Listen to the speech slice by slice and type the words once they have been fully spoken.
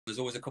There's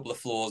always a couple of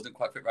flaws that don't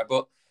quite fit right.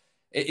 But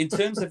in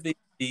terms of the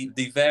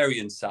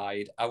variance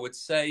side, I would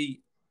say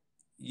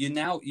you've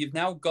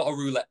now got a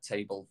roulette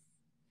table,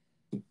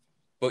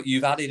 but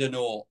you've added an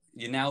ought.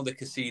 You're now the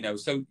casino,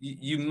 so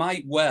you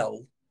might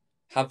well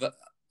have.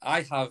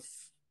 I have,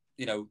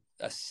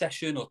 a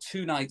session or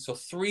 2 nights or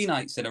 3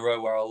 nights in a row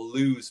where I'll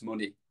lose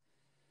money.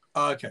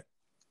 Okay,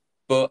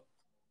 but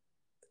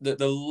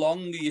the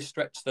longer you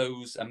stretch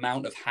those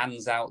amount of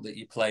hands out that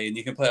you play, and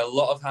you can play a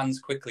lot of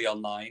hands quickly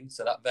online,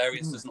 so that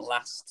variance doesn't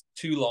last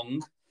too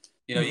long.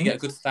 You get a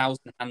good 1,000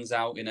 hands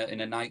out in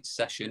a night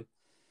session.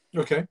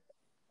 Okay.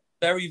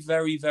 Very,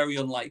 very, very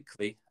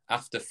unlikely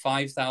after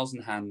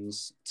 5,000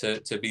 hands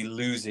to be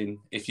losing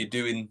if you're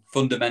doing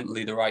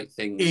fundamentally the right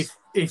things.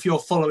 If you're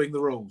following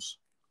the rules.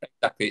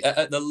 Exactly.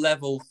 At the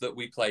level that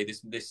we play,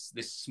 this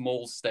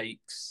small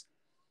stakes,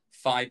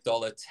 $5,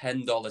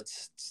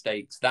 $10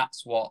 stakes,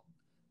 that's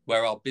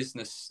where our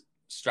business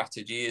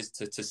strategy is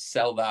to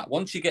sell that.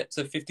 Once you get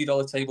to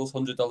 $50 tables,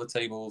 $100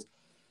 tables,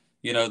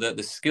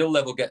 the skill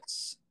level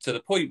gets to the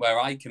point where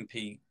I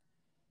compete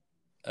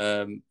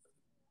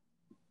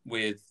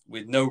with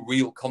no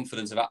real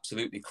confidence of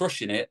absolutely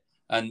crushing it.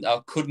 And I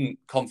couldn't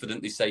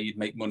confidently say you'd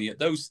make money at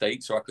those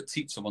stakes, or I could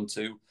teach someone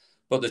to.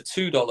 But the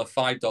 $2,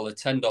 $5,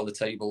 $10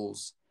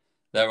 tables,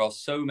 there are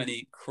so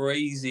many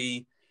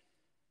crazy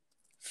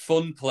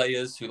fun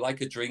players who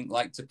like a drink,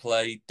 like to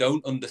play,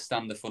 don't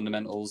understand the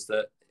fundamentals,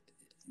 that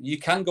you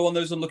can go on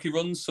those unlucky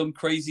runs. Some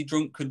crazy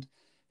drunk could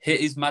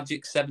hit his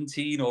magic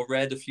 17 or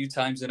red a few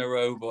times in a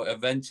row, but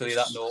eventually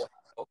that note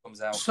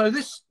comes out. So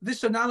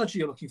this analogy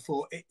you're looking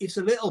for, it's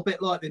a little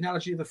bit like the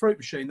analogy of the fruit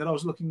machine that I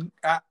was looking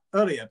at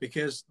earlier,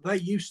 because they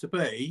used to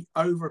be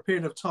over a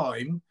period of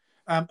time.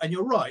 And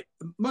you're right.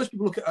 Most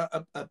people look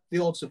at the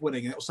odds of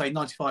winning and it'll say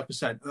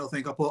 95%. And they'll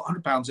think, I put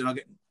 £100 in, I'll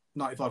get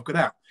 95 quid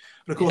out.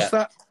 But of course,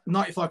 that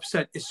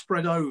 95% is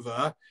spread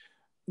over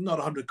not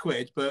 100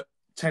 quid, but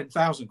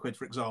 10,000 quid,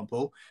 for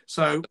example.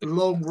 So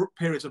long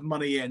periods of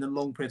money in and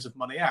long periods of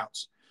money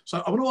out.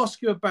 So I want to ask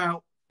you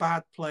about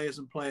bad players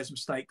and players'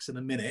 mistakes in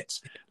a minute.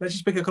 Let's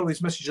just pick a couple of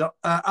these messages up.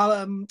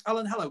 Alan,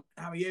 hello.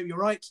 How are you? You're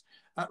right.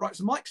 Right.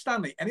 So Mike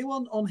Stanley,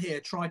 anyone on here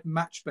tried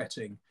match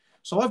betting?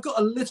 So I've got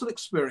a little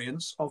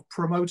experience of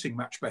promoting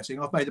match betting.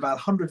 I've made about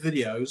 100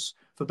 videos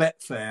for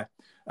Betfair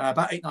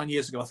about 8-9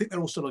 years ago. I think they're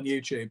all still on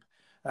YouTube.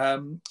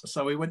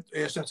 So we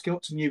had to go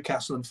up to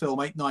Newcastle and film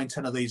 8, 9,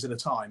 10 of these at a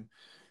time.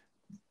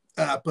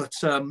 But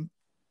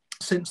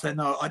since then,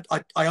 no,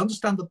 I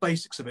understand the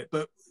basics of it.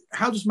 But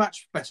how does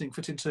match betting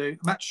fit into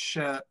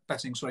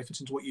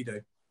what you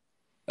do?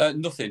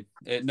 Nothing.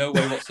 No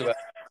way whatsoever.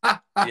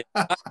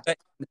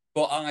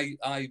 But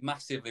I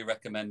massively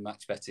recommend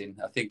match betting.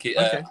 I think it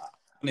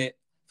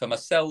for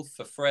myself,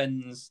 for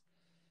friends,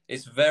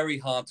 it's very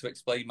hard to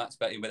explain match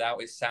betting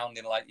without it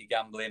sounding like you're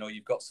gambling or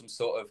you've got some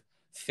sort of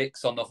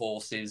fix on the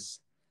horses.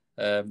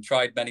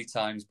 Tried many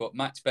times, but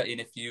match betting,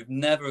 if you've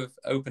never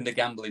opened a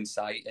gambling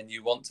site and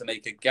you want to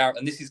make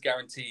and this is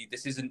guaranteed,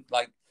 this isn't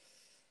like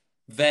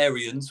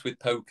variance with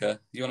poker,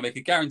 you want to make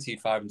a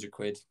guaranteed 500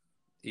 quid,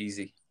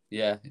 easy.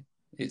 Yeah,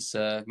 it's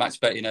match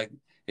betting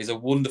is a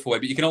wonderful way,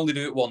 but you can only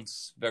do it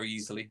once very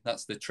easily.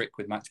 That's the trick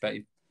with match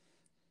betting.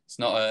 It's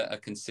not a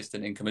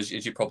consistent income, as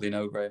you probably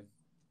know, Graham.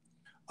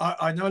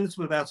 I know a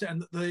little bit about it,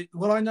 and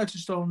what I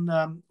noticed on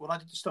when I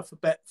did the stuff for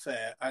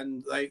Betfair,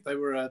 and they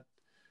were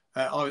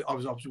I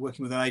was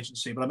working with an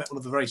agency, but I met one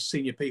of the very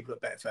senior people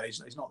at Betfair.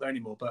 He's not there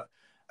anymore, but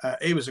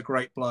he was a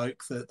great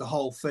bloke. The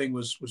whole thing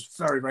was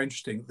very, very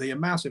interesting. The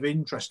amount of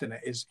interest in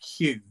it is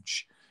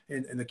huge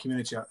in the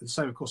community. The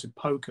same, of course, in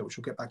poker, which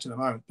we'll get back to in a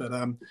moment.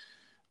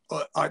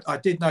 But I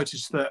did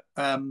notice that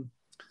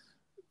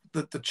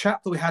the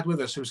chap that we had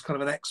with us, who was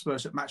kind of an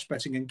expert at match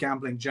betting and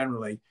gambling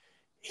generally,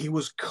 he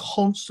was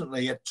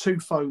constantly, he had 2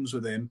 phones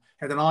with him,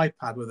 had an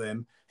iPad with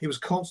him. He was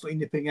constantly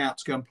nipping out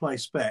to go and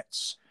place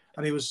bets.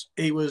 And his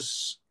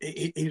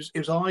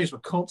eyes were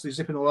constantly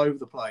zipping all over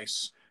the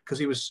place because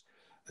he was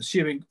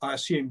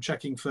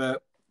checking for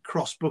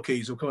cross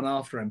bookies or coming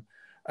after him.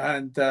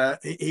 And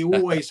he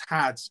always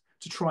had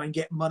to try and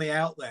get money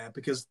out there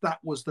because that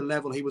was the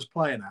level he was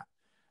playing at.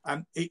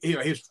 And he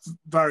was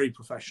very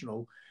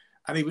professional.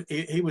 And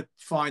he would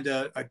find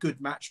a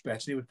good match bet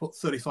and he would put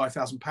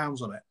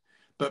 £35,000 on it.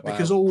 But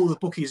because all the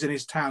bookies in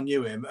his town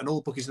knew him and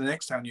all the bookies in the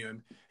next town knew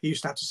him, he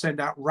used to have to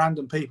send out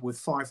random people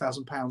with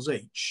 £5,000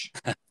 each.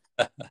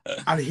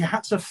 And he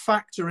had to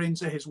factor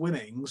into his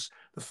winnings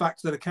the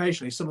fact that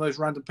occasionally some of those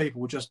random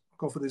people would just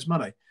go off with his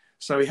money.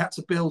 So he had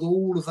to build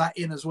all of that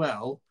in as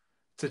well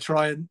to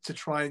try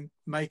and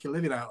make a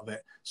living out of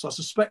it. So I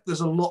suspect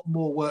there's a lot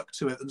more work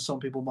to it than some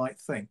people might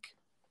think.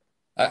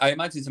 I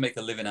imagine to make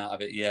a living out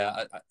of it,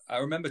 yeah. I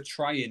remember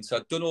trying, so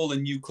I've done all the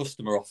new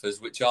customer offers,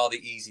 which are the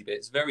easy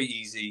bits. Very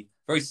easy,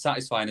 very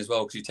satisfying as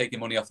well, because you're taking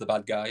money off the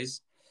bad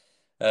guys.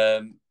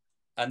 And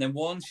then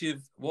once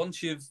you've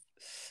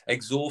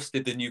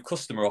exhausted the new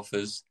customer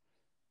offers,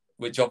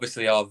 which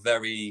obviously are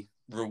very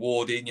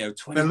rewarding,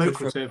 20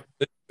 lucrative.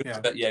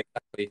 Yeah,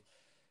 exactly.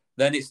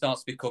 Then it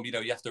starts to become, you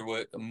have to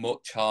work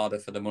much harder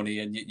for the money,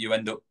 and you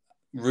end up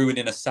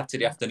ruining a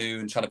Saturday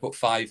afternoon trying to put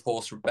 5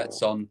 horse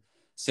bets on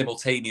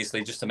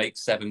simultaneously just to make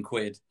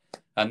 £7.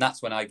 And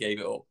that's when I gave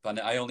it up. And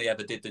I only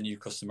ever did the new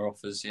customer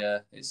offers. Yeah,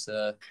 it's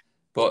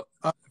but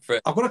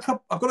I've got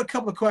a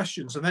couple of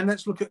questions, and then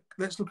let's look at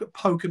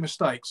poker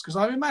mistakes, because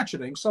I'm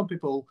imagining some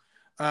people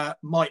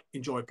might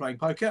enjoy playing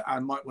poker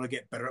and might want to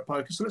get better at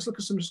poker. So let's look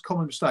at some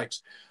common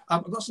mistakes.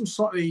 I've got some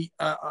slightly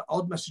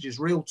odd messages.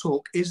 Real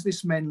talk: is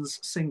this men's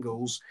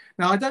singles?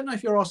 Now, I don't know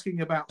if you're asking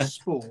about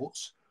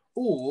sports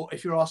or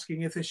if you're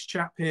asking if this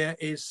chap here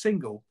is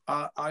single.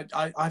 I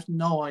have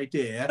no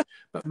idea,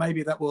 but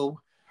maybe that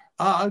will.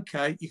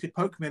 Okay, you could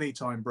poke me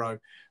anytime, bro.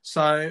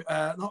 So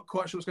not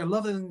quite sure what's going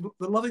on.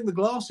 Loving the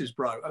glasses,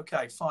 bro.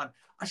 Okay, fine.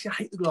 Actually, I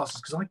hate the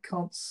glasses because I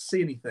can't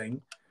see anything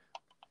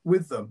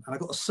with them. And I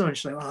got a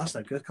search saying, oh, that's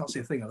no good. Can't see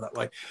a thing over that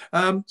way.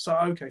 So,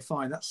 okay,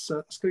 fine. That's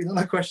going to be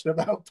another question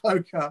about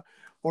poker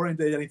or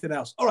indeed anything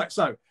else. All right,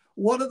 so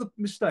what are the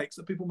mistakes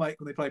that people make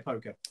when they play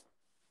poker?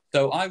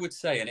 So I would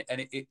say,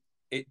 and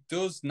it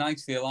does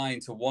nicely align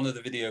to one of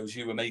the videos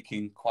you were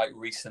making quite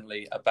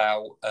recently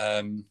about...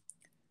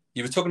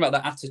 you were talking about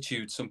the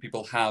attitude some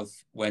people have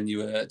when you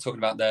were talking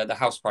about the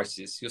house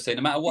prices. You're saying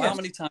no matter how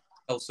many times you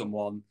tell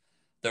someone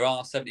there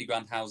are 70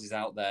 grand houses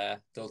out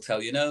there, they'll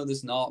tell you, no,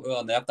 there's not.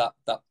 And they have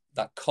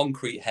that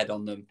concrete head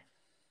on them.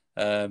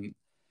 And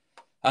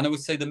I would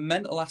say the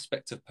mental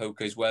aspect of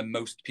poker is where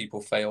most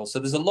people fail. So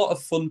there's a lot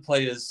of fun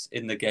players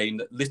in the game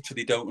that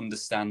literally don't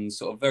understand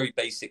sort of very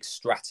basic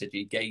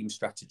strategy, game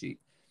strategy.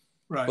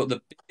 Right. But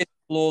the biggest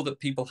flaw that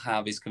people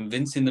have is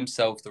convincing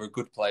themselves they're a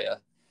good player.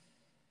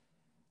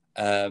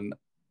 And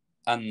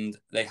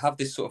they have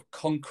this sort of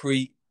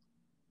concrete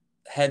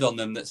head on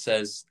them that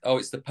says, oh,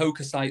 it's the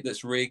poker site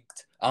that's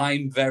rigged.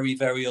 I'm very,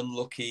 very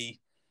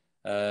unlucky.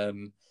 I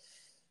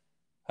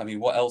mean,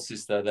 what else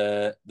is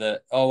there?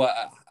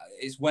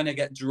 It's when I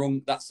get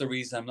drunk. That's the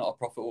reason I'm not a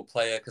profitable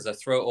player, because I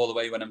throw it all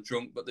away when I'm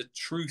drunk. But the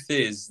truth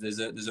is there's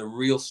a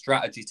real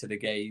strategy to the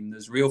game.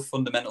 There's real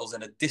fundamentals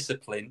and a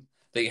discipline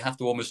that you have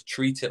to almost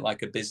treat it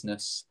like a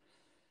business.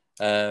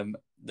 That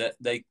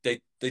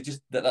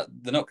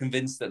they're not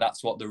convinced that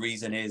that's what the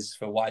reason is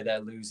for why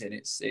they're losing.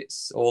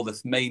 It's all the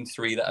main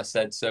three that I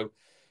said. So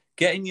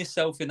getting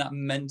yourself in that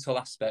mental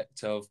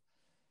aspect of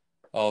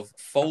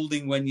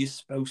folding when you're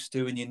supposed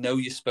to and you know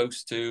you're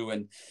supposed to,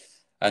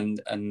 and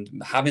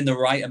having the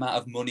right amount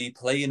of money,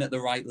 playing at the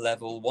right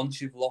level.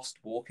 Once you've lost,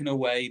 walking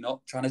away,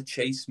 not trying to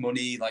chase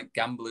money like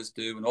gamblers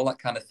do and all that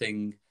kind of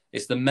thing.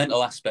 It's the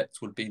mental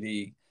aspect would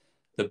be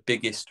the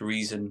biggest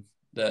reason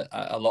that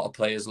a lot of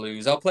players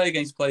lose. I'll play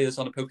against players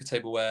on a poker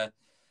table where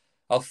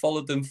I'll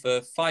follow them for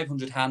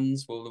 500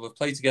 hands. We'll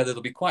play together.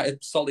 They'll be quite a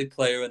solid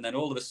player, and then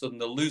all of a sudden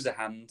they'll lose a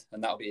hand,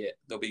 and that'll be it.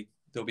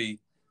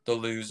 They'll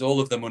lose all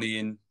of the money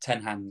in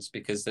 10 hands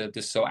because they're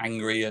just so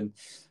angry and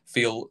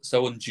feel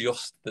so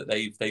unjust that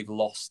they've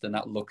lost and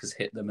that luck has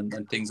hit them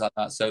and things like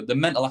that. So the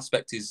mental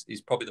aspect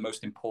is probably the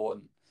most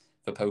important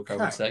for poker, I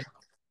would say.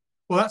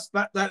 Well,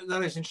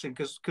 that is interesting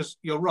because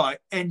you're right.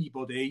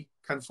 Anybody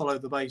can follow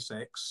the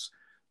basics.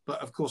 But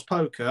of course,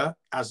 poker,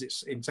 as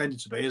it's intended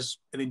to be, is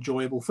an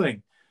enjoyable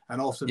thing. And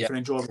often for an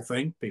enjoyable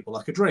thing, people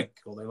like a drink,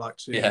 or they like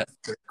to do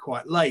it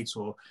quite late,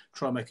 or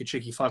try and make a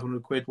cheeky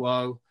 500 quid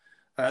while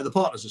the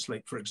partner's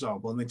asleep, for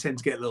example. And they tend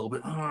to get a little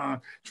bit,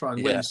 try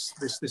and win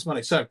this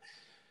money. So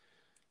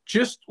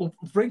we'll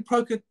bring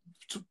poker,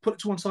 put it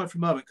to one side for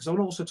a moment, because I want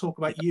to also talk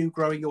about you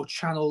growing your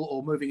channel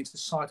or moving into the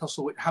side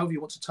hustle, however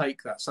you want to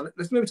take that. So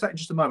let's move it in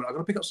just a moment. I'm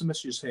going to pick up some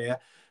messages here.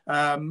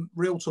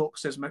 Real Talk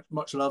says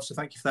much love, so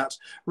thank you for that.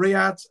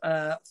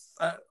 Riyadh,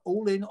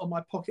 all in on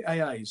my pocket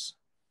AAs.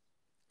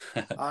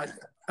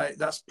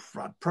 That's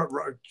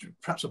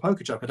perhaps a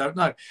poker joke, I don't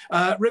know.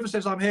 River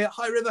says I'm here.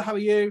 Hi River, how are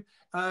you?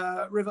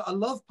 River, I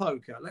love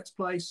poker. Let's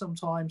play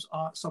sometimes.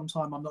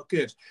 Sometime I'm not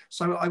good.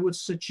 So I would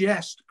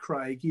suggest,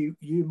 Craig, you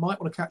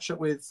might want to catch up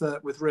with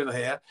River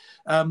here.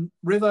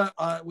 River,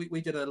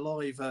 we did a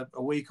live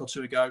a week or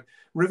two ago.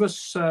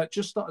 River's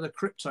just started a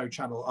crypto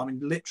channel. I mean,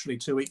 literally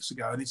 2 weeks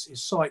ago, and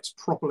his site's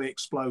properly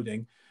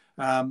exploding.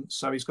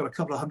 So he's got a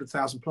couple of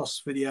 100,000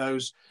 plus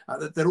videos.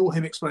 They're all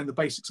him explaining the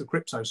basics of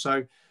crypto.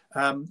 So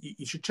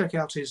you should check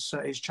out his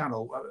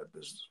channel,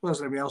 as well as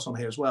everybody else on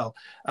here as well.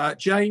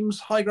 James,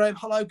 hi Graham,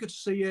 hello, good to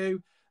see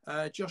you.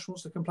 Josh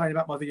wants to complain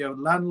about my video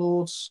on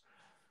landlords.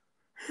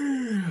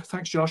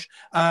 Thanks, Josh.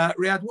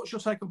 Riyadh, what's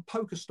your take on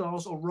Poker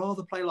Stars or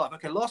rather play live?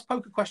 Okay, last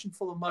poker question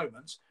for the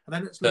moment, and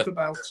then let's look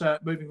about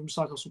moving from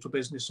side hustle to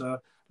business,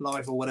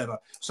 live or whatever.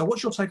 So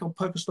what's your take on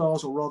Poker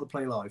Stars or rather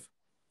play live?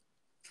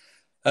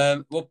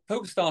 Well,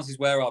 Poker Stars is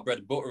where our bread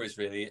and butter is,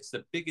 really. It's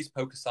the biggest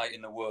poker site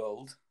in the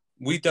world.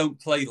 We don't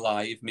play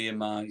live, me and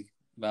my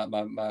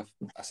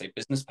I say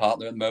business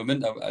partner at the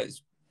moment.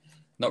 It's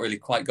not really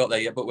quite got there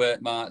yet, but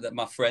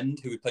my friend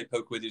who we play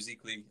poker with who's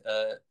equally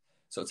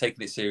sort of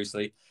taking it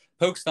seriously.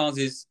 Poker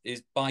Stars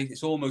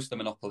it's almost a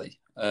monopoly.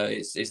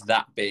 It's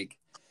that big.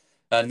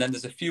 And then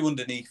there's a few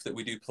underneath that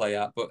we do play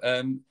at. But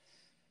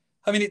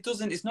I mean, it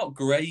doesn't. It's not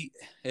great.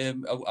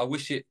 I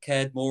wish it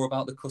cared more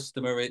about the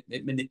customer.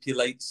 It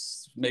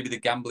manipulates maybe the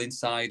gambling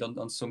side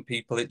on some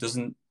people. It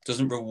doesn't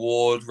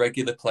reward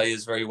regular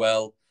players very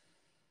well,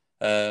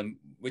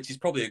 which is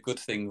probably a good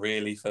thing,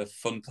 really, for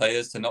fun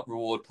players to not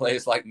reward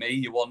players like me.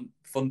 You want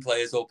fun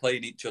players all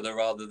playing each other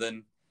rather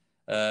than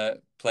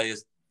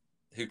players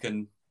who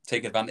can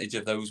take advantage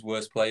of those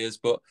worse players.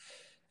 But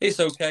it's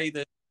okay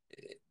that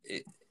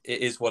it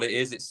is what it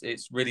is.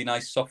 It's really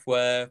nice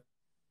software.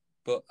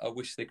 But I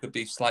wish they could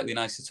be slightly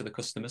nicer to the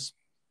customers.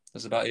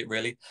 That's about it,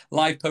 really.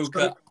 Live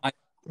poker, I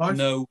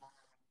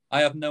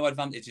have no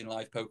advantage in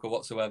live poker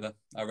whatsoever,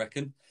 I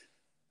reckon.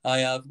 I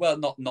have, well,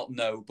 not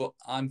no, but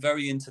I'm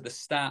very into the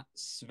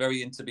stats,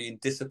 very into being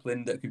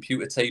disciplined at a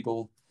computer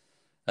table.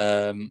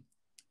 And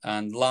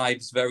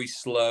live's very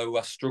slow.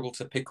 I struggle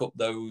to pick up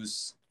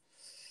those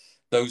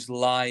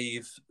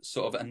live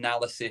sort of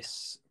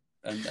analysis.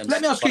 And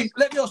let me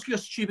ask you a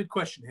stupid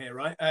question here,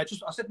 right? I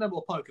said no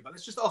more poker, but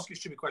let's just ask you a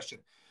stupid question.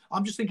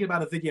 I'm just thinking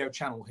about a video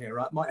channel here,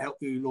 right? Might help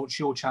you launch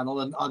your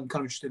channel, and I'm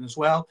kind of interested in as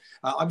well.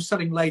 I'm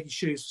selling lady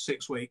shoes for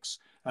 6 weeks.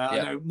 I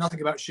know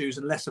nothing about shoes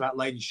and less about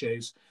lady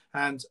shoes.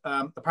 And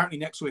apparently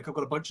next week I've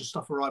got a bunch of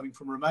stuff arriving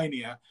from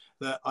Romania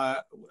that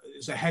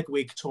is a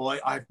Hedwig toy.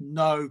 I have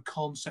no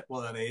concept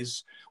what that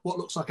is. What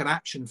looks like an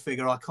action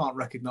figure, I can't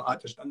recognize. I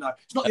just know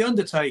it's not the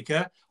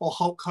Undertaker or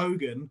Hulk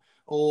Hogan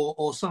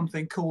or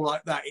something cool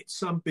like that. It's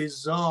some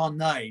bizarre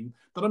name,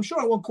 but I'm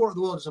sure at 1/4 of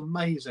the world is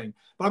amazing.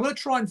 But I'm going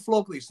to try and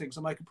flog these things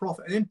and make a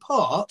profit. And in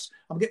part,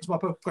 I'm getting to my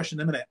question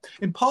in a minute.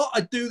 In part,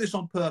 I do this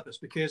on purpose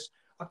because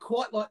I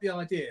quite like the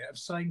idea of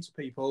saying to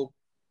people,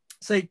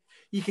 see,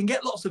 you can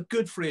get lots of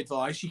good free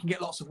advice. You can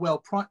get lots of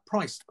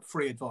well-priced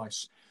free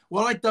advice.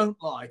 What I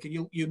don't like,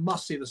 and you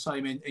must see the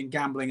same in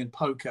gambling and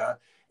poker,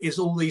 is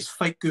all these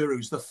fake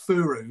gurus, the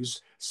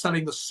furus,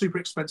 selling the super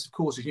expensive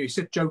courses. You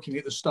said jokingly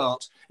at the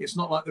start, it's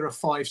not like there are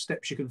 5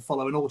 steps you can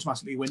follow and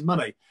automatically win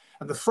money.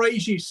 And the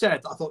phrase you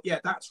said, I thought, yeah,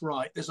 that's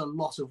right. There's a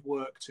lot of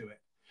work to it.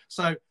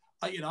 So,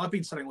 I've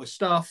been selling all this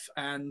stuff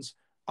and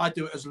I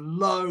do it as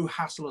low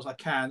hassle as I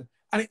can.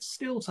 And it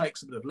still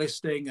takes a bit of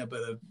listing, a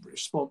bit of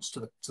response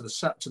to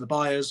the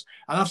buyers.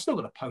 And I've still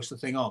got to post the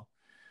thing on.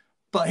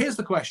 But here's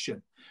the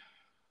question.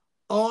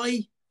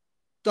 I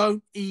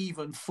don't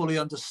even fully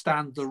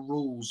understand the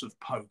rules of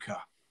poker.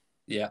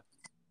 Yeah.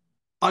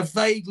 I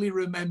vaguely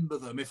remember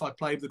them if I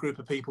play with a group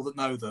of people that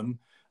know them,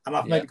 and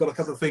I've maybe got a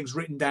couple of things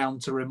written down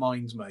to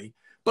remind me,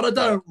 but I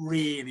don't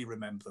really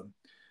remember them.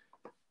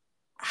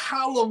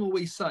 How long are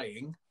we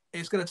saying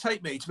it's going to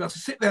take me to be able to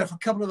sit there for a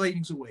couple of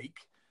evenings a week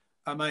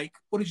and make,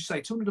 what did you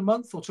say, 200 a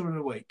month or 200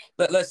 a week?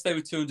 Let's stay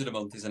with 200 a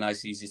month is a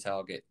nice, easy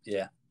target.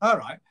 Yeah. All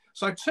right.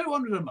 So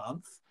 200 a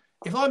month,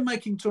 if I'm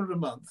making 200 a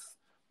month,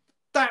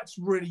 that's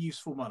really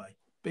useful money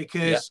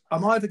because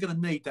I'm either going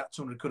to need that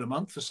 200 quid a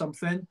month for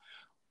something,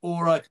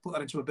 or I could put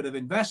that into a bit of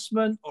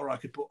investment, or I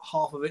could put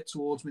half of it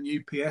towards my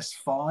new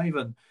PS5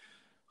 and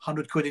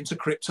 100 quid into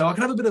crypto. I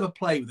can have a bit of a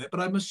play with it, but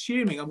I'm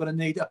assuming I'm going to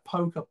need a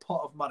poker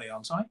pot of money,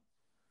 aren't I?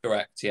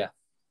 Correct, yeah.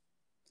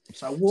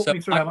 So walk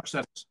me through how much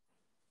that is.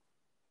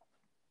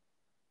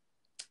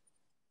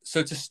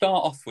 So to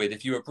start off with,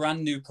 if you're a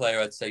brand new player,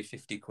 I'd say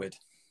 50 quid.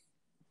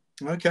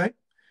 Okay.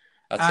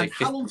 I'd say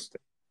 50. How long?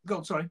 Go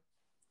on, sorry.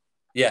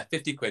 Yeah,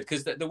 50 quid.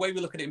 Because the way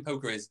we look at it in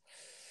poker is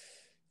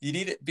you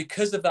need it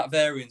because of that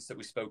variance that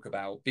we spoke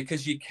about,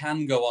 because you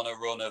can go on a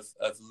run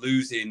of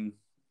losing,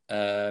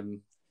 2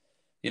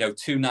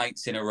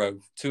 nights in a row,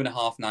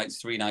 2.5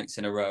 nights, 3 nights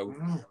in a row.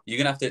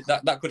 You're going to have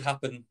to, that could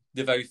happen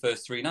the very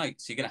first 3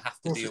 nights. You're going to have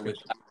to deal with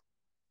that.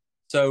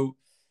 So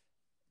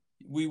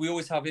we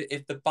always have it.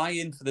 If the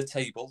buy-in for the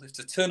table, if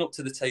to turn up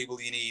to the table,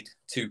 you need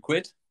 2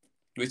 quid,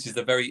 which is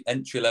the very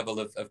entry level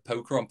of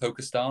poker on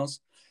PokerStars.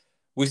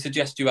 We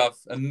suggest you have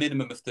a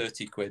minimum of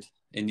 30 quid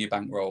in your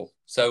bankroll.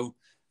 So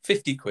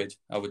 50 quid,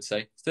 I would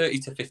say, 30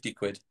 to 50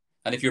 quid.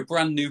 And if you're a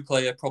brand new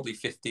player, probably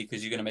 50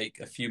 because you're going to make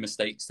a few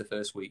mistakes the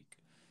first week.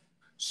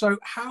 So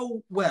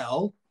how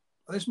well,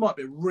 this might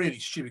be a really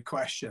stupid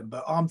question,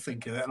 but I'm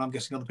thinking it, and I'm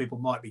guessing other people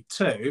might be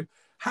too.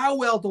 How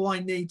well do I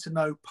need to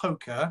know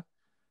poker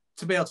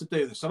to be able to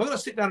do this? So am I going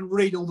to sit down and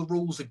read all the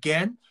rules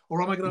again,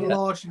 or am I going to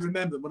largely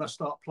remember them when I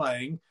start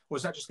playing, or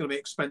is that just going to be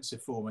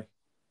expensive for me?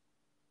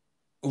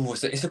 Oh,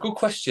 it's a good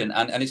question,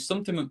 and it's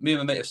something me and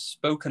my mate have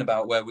spoken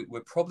about, where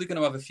we're probably going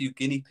to have a few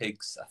guinea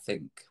pigs, I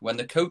think. When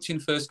the coaching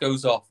first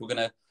goes off, we're going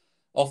to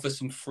offer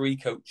some free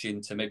coaching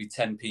to maybe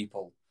 10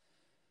 people,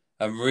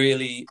 and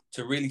really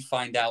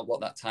find out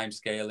what that time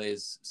scale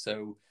is.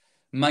 So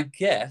my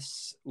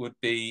guess would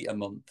be a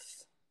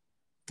month.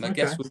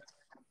 Guess would,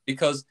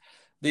 because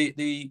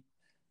the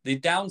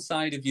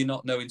downside of you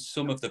not knowing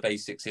some of the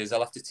basics is I'll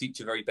have to teach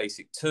you very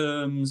basic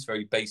terms,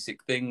 very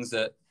basic things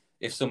that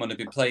if someone had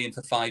been playing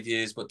for 5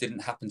 years but didn't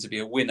happen to be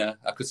a winner,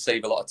 I could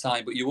save a lot of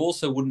time. But you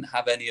also wouldn't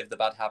have any of the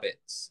bad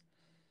habits,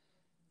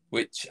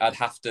 which I'd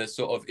have to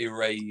sort of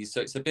erase.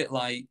 So it's a bit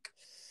like,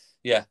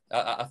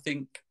 I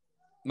think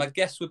my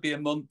guess would be a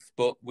month,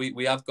 but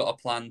we have got a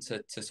plan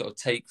to sort of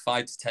take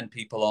 5 to 10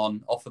 people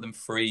on, offer them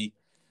free,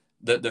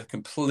 the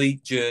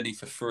complete journey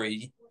for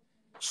free.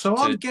 So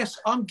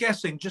I'm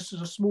guessing, just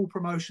as a small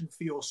promotion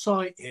for your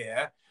site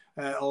here,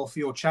 or for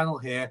your channel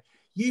here,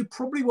 you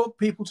probably want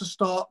people to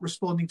start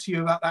responding to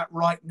you about that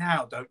right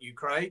now, don't you,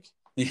 Craig?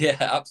 Yeah,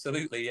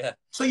 absolutely. Yeah.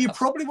 So you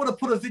probably want to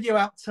put a video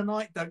out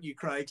tonight, don't you,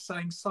 Craig,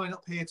 saying sign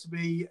up here to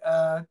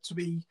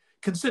be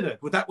considered.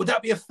 Would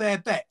that be a fair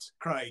bet,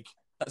 Craig?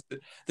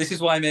 This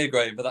is why I'm here,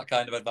 Graham, for that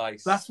kind of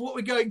advice. That's what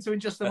we're going to in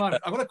just a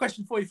moment. I've got a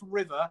question for you from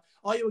River.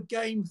 Are you a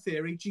Game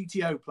Theory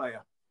GTO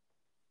player?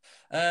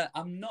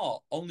 I'm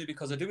not, only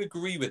because I do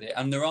agree with it.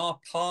 And there are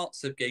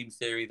parts of Game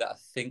Theory that I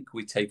think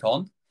we take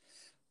on.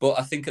 But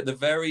I think at the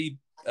very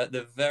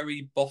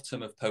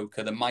bottom of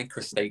poker, the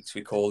micro stakes,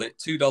 we call it,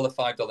 $2,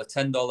 $5,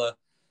 $10,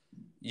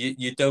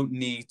 you don't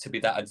need to be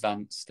that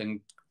advanced.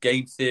 And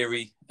Game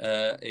Theory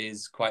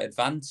is quite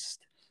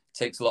advanced.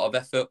 Takes a lot of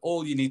effort.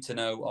 All you need to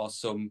know are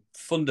some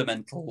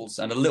fundamentals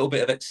and a little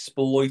bit of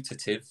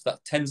exploitative.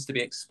 That tends to be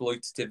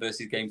exploitative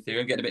versus Game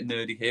Theory. I'm getting a bit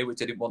nerdy here,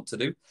 which I didn't want to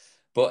do.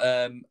 But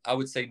I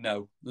would say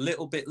no.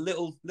 Little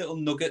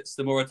nuggets,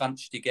 the more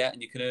advanced you get,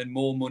 and you can earn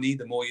more money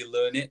the more you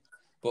learn it.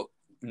 But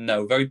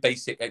no, very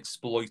basic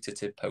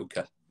exploitative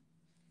poker.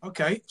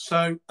 Okay,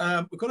 so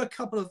we've got a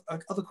couple of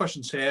other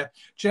questions here.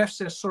 Jeff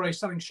says, sorry,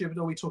 selling stupid,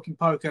 are we talking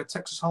poker,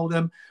 Texas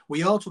Hold'em?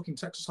 We are talking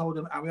Texas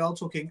Hold'em, and we are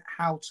talking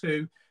how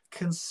to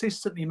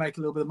consistently make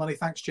a little bit of money.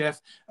 Thanks,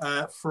 Jeff,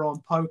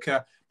 from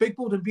poker. Big,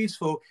 bold, and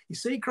beautiful. You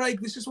see,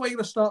 Craig, this is where you're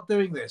going to start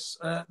doing this.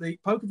 The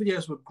poker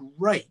videos were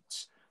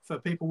great for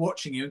people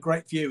watching you and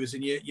great viewers,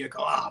 and you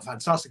go,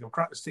 fantastic, I've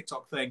cracked this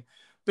TikTok thing.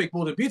 Big,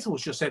 bold, and beautiful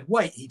just said,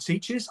 wait, he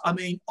teaches? I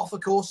mean, offer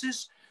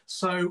courses?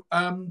 So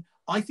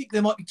I think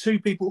there might be 2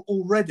 people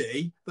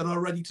already that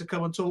are ready to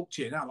come and talk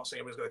to you. Now, I'm not saying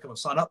everyone's going to come and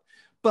sign up,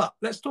 but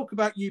let's talk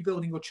about you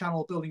building your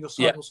channel, building your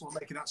site, also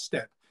making that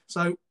step.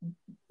 So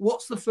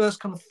what's the first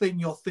kind of thing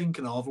you're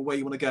thinking of, or where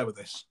you want to go with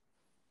this?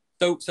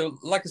 So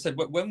like I said,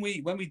 when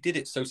we did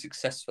it so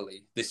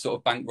successfully, this sort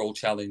of bankroll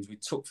challenge, we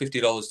took $50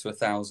 to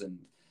 $1,000.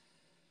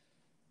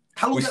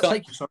 How long did that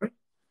take you, sorry?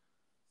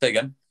 Say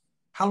again?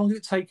 How long did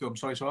it take you, I'm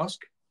sorry to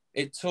ask?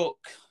 It took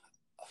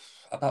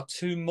about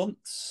 2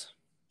 months.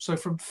 So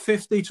from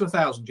 50 to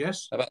 1,000,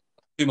 yes? About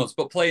 2 months,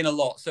 but playing a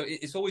lot. So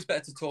it's always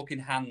better to talk in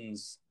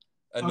hands,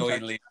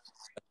 annoyingly. Okay.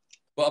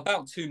 But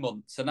about 2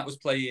 months, and that was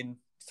playing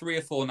 3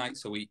 or 4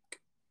 nights a week.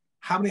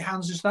 How many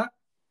hands is that?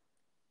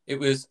 It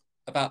was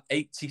about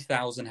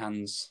 80,000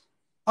 hands.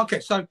 Okay,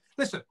 so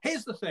listen,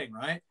 here's the thing,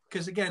 right?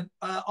 Because again,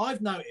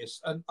 I've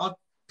noticed, and I've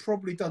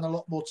probably done a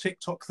lot more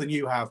TikTok than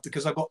you have,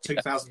 because I've got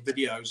 2,000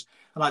 videos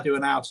and I do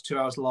an hour to 2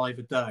 hours live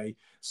a day.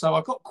 So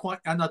I've got quite,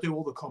 and I do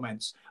all the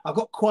comments. I've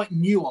got quite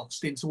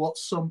nuanced into what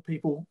some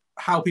people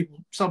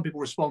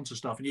respond to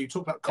stuff. And you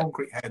talk about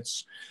concrete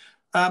heads.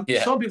 Some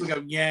people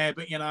go, yeah,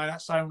 but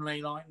that's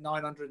only like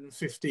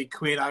 950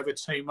 quid over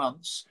 2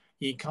 months.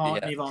 You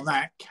can't live on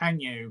that, can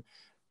you?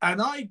 And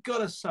I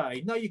gotta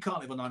say, no, you can't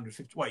live on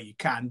 950. Well, you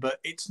can, but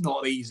it's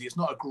not easy. It's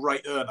not a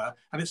great earner,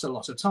 and it's a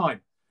lot of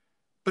time.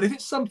 But if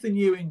it's something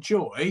you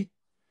enjoy,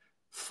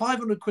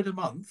 500 quid a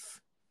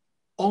month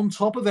on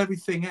top of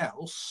everything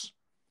else,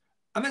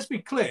 and let's be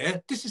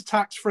clear, this is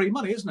tax-free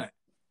money, isn't it?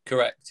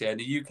 Correct. Yeah, in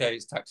the UK,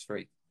 it's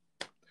tax-free.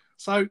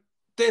 So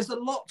there's a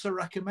lot to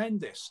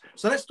recommend this.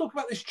 So let's talk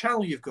about this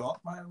channel you've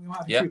got. We might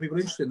have a few people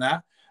interested in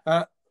that.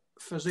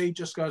 Fazid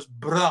just goes,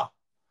 bruh.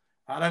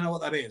 I don't know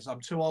what that is. I'm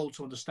too old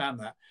to understand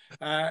that.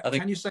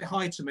 Can you say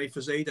hi to me,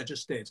 Fazid? I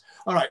just did.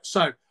 All right.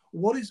 So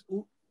what is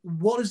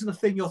the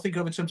thing you're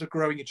thinking of in terms of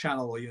growing your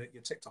channel or your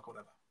TikTok or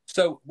whatever?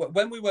 So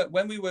when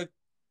we were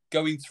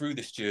going through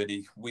this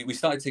journey, we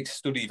started to take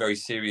study very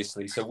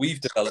seriously. So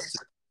we've developed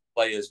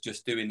players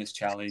just doing this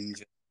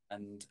challenge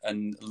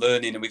and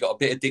learning, and we got a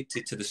bit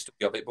addicted to the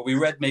study of it. But we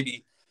read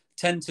maybe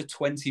 10 to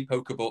 20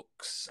 poker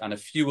books and a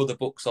few other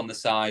books on the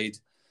side,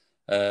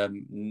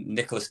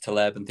 Nicholas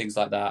Taleb and things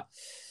like that,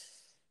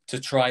 to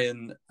try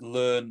and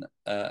learn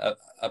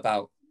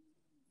about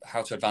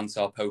how to advance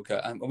our poker.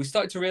 And we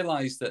started to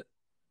realize that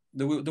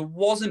there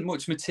wasn't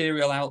much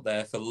material out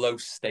there for low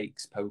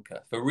stakes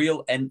poker, for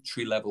real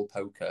entry level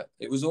poker.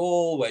 It was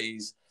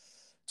always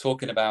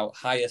talking about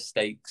higher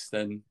stakes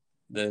than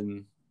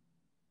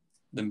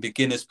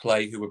beginners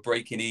play, who were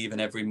breaking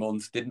even every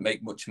month, didn't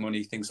make much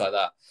money, things like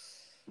that.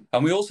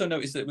 And we also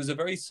noticed that it was a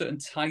very certain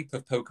type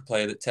of poker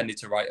player that tended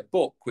to write a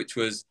book, which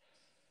was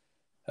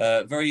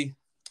very,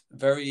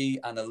 very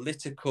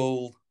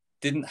analytical,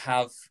 didn't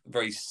have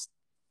very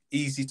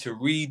easy to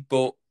read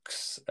books.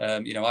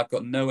 I've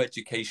got no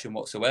education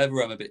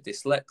whatsoever. I'm a bit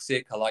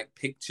dyslexic. I like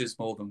pictures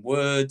more than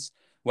words.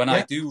 When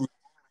I do read,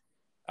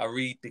 I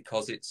read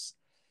because it's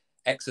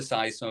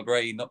exercise for my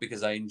brain, not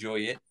because I enjoy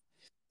it.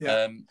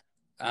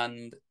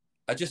 And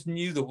I just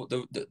knew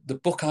the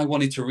book I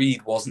wanted to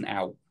read wasn't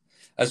out,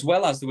 as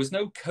well as there was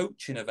no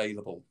coaching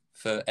available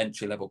for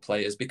entry-level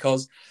players.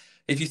 Because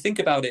if you think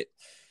about it,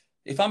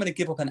 if I'm going to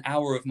give up an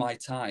hour of my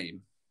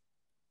time,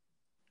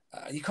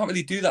 you can't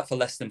really do that for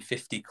less than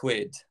 50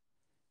 quid.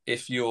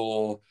 If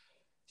you've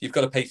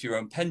got to pay for your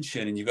own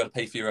pension and you've got to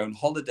pay for your own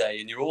holiday,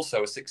 and you're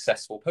also a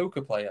successful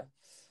poker player.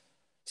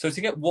 So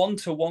to get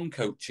one-to-one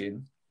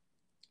coaching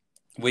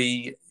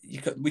we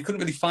couldn't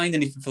really find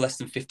anything for less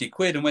than 50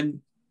 quid.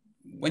 And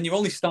when you're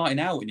only starting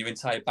out and your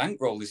entire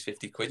bankroll is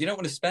 50 quid, you don't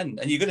want to spend,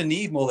 and you're going to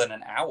need more than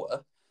an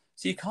hour.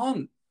 So you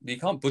can't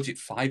budget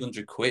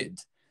 500 quid.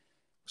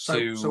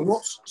 So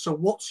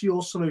what's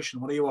your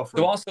solution? What are you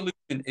offering? So our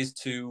solution is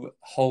to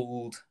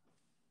hold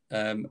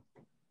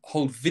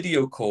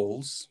video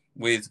calls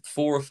with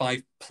 4 or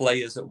 5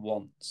 players at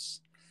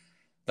once.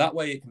 That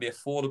way it can be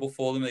affordable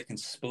for them. They can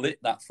split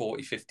that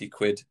 40, 50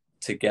 quid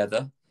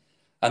together.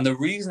 And the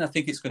reason I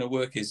think it's going to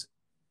work is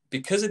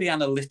because of the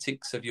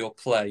analytics of your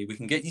play, we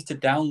can get you to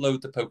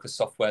download the poker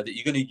software that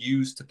you're going to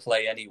use to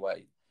play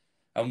anyway.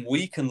 And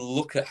we can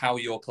look at how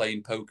you're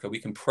playing poker. We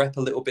can prep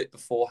a little bit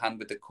beforehand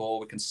with the call.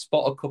 We can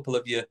spot a couple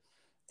of your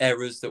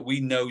errors that we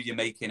know you're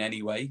making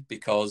anyway,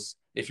 because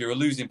if you're a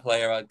losing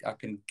player, I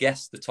can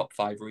guess the top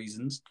 5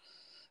 reasons.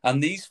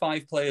 And these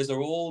 5 players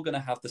are all going to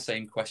have the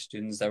same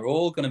questions. They're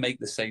all going to make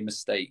the same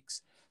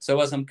mistakes.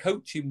 So as I'm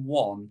coaching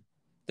one,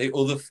 the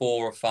other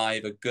 4 or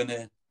 5 are going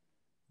to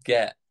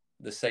get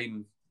the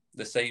same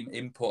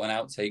input and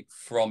outtake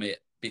from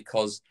it,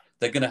 because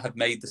they're going to have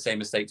made the same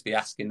mistakes, be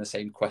asking the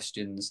same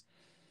questions.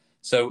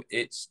 So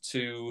it's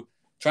to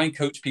try and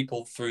coach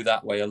people through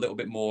that way a little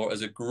bit more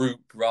as a group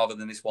rather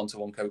than this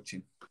one-to-one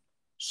coaching.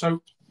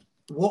 So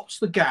what's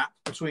the gap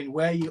between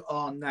where you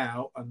are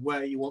now and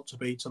where you want to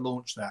be to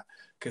launch that?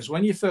 Because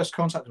when you first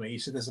contacted me, you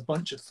said there's a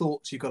bunch of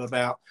thoughts you've got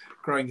about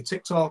growing a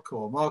TikTok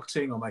or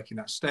marketing or making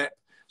that step.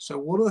 So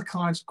what are the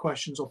kinds of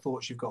questions or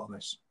thoughts you've got on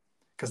this?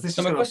 Because this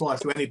is going to apply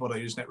to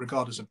anybody, isn't it,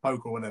 regardless of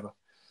poker or whatever.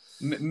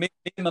 Me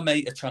and my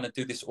mate are trying to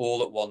do this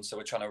all at once. So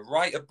we're trying to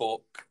write a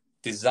book,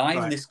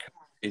 design this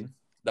coaching,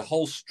 the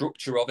whole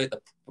structure of it,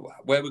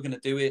 where we're going to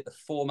do it, the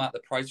format, the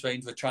price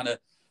range. We're trying to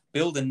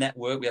build a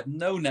network. We have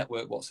no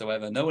network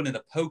whatsoever. No one in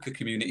the poker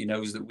community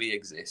knows that we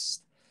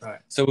exist. Right.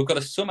 So we've got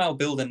to somehow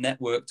build a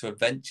network to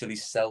eventually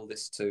sell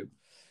this to.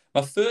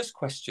 My first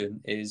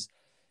question is,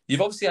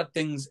 you've obviously had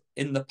things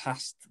in the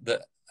past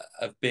that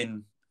have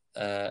been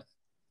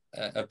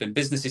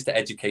businesses to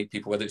educate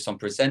people, whether it's on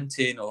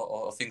presenting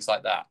or things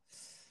like that.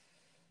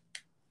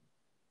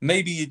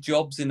 Maybe your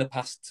jobs in the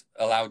past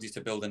allowed you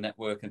to build a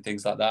network and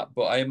things like that.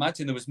 But I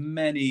imagine there was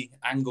many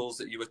angles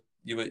that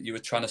you were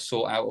trying to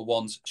sort out at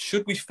once.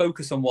 Should we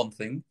focus on one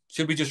thing?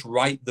 Should we just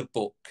write the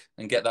book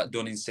and get that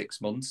done in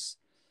 6 months?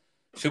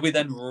 Should we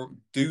then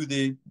do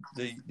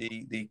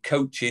the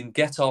coaching,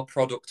 get our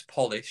product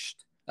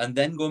polished, and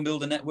then go and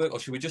build a network? Or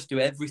should we just do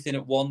everything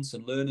at once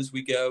and learn as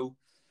we go?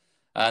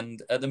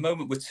 And at the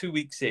moment, we're 2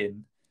 weeks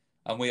in,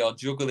 and we are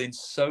juggling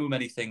so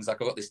many things.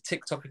 Like I've got this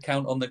TikTok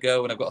account on the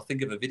go, and I've got to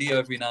think of a video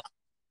every night.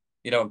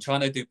 You know, I'm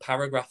trying to do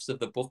paragraphs of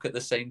the book at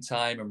the same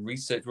time and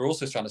research. We're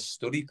also trying to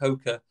study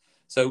poker.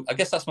 So I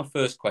guess that's my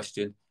first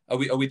question. Are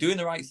we doing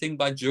the right thing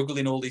by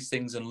juggling all these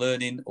things and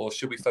learning, or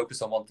should we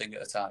focus on one thing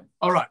at a time?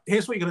 All right,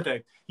 here's what you're going to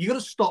do. You're going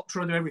to stop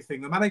trying to do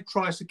everything. The man who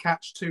tries to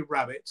catch 2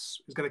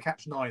 rabbits is going to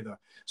catch neither.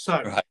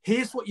 So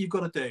Here's what you've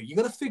got to do. You've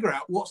got to figure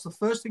out what's the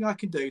first thing I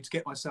can do to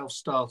get myself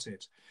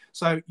started.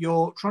 So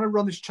you're trying to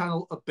run this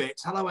channel a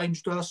bit. Hello,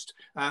 Angel Dust.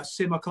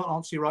 Sim, I can't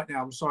answer you right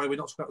now. I'm sorry, we're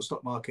not talking about the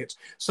stock market.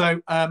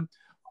 So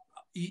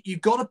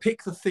you've got to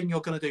pick the thing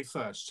you're going to do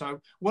first.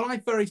 So when I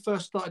very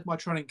first started my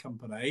training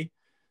company,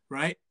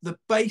 right, the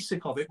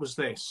basic of it was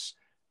this.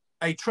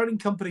 A training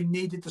company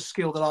needed the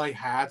skill that I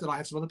had, and I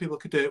had some other people I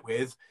could do it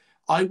with.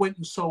 I went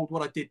and sold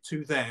what I did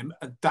to them,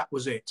 and that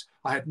was it.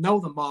 I had no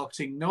other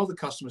marketing, no other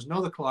customers, no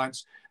other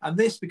clients. And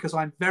this, because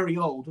I'm very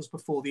old, was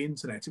before the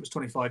internet. It was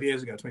 25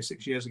 years ago,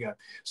 26 years ago.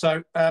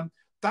 So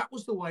that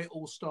was the way it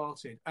all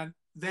started. And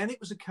then it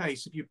was a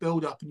case of you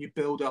build up and you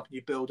build up and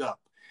you build up.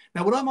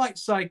 Now, what I might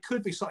say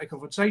could be slightly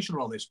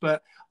confrontational on this,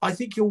 but I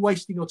think you're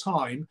wasting your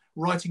time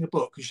writing a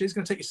book, because it's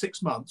going to take you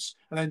 6 months,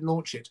 and then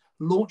launch it.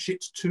 Launch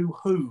it to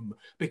whom?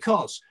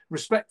 Because,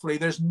 respectfully,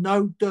 there's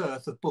no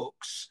dearth of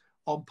books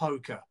on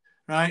poker,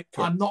 right?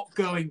 Sure. I'm not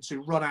going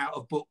to run out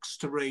of books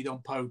to read on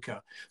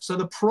poker. So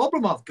the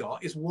problem I've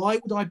got is, why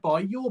would I buy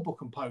your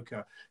book on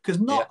poker?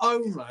 Because not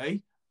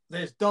only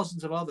there's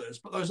dozens of others,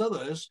 but those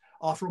others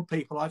are from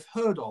people I've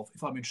heard of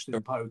if I'm interested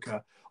in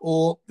poker,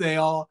 or they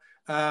are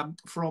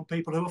from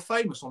people who are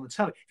famous on the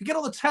telly. If you get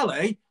on the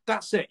telly,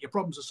 that's it. Your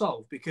problems are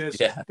solved, because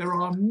there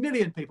are a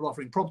million people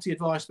offering property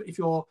advice. But if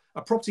you're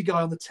a property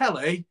guy on the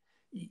telly,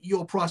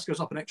 your price goes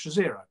up an extra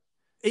 0,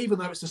 even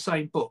though it's the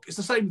same book. It's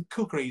the same with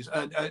cookeries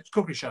and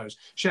cookery shows,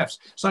 chefs.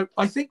 So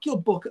I think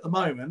your book at the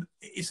moment,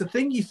 it's a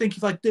thing you think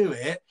if I do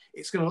it,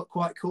 it's going to look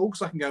quite cool,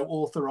 because I can go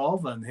author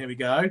of, and here we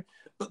go.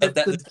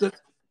 But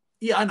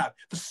yeah, I know.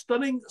 The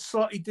stunning,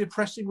 slightly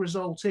depressing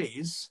result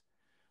is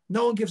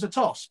no one gives a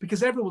toss,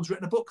 because everyone's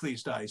written a book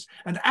these days.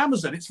 And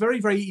Amazon, it's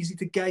very, very easy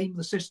to game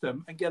the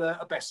system and get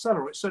a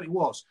bestseller. It certainly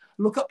was.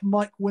 Look up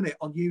Mike Winnett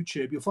on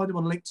YouTube. You'll find him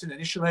on LinkedIn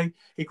initially.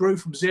 He grew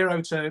from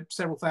 0 to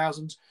several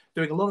thousand,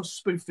 doing a lot of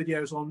spoof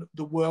videos on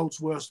the world's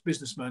worst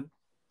businessman.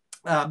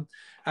 And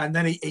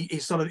then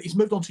he's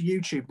moved on to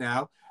YouTube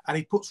now, and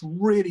he puts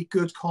really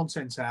good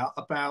content out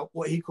about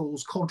what he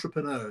calls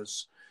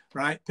entrepreneurs,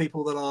 right?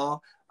 People that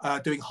are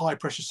doing high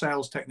pressure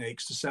sales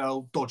techniques to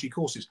sell dodgy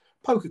courses.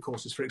 poker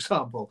courses, for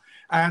example,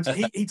 and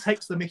he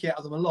takes the mickey out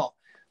of them a lot.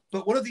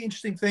 But one of the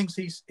interesting things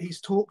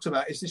he's talked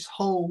about is this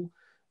whole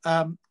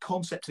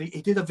concept.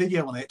 He did a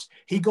video on it.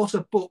 He got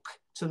a book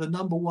to the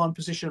 #1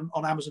 position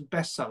on Amazon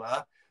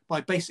bestseller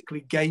by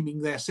basically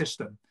gaming their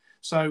system.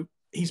 So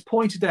he's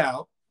pointed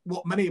out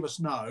what many of us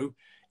know.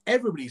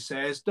 Everybody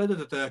says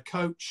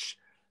coach,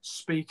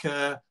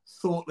 speaker,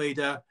 thought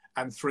leader,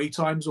 and 3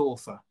 times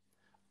author.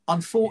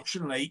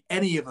 Unfortunately,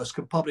 any of us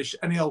can publish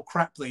any old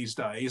crap these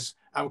days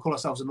and we call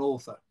ourselves an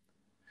author.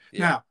 Yeah.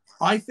 Now,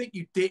 I think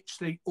you ditch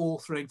the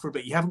authoring for a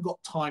bit. You haven't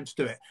got time to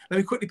do it. Let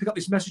me quickly pick up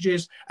these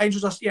messages.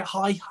 Angel's asked, yeah,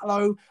 hi,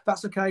 hello.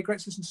 That's okay. Great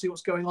to listen to see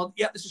what's going on.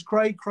 Yeah, this is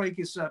Craig. Craig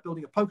is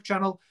building a poker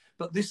channel.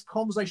 But this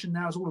conversation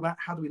now is all about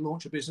how do we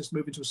launch a business,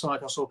 move into a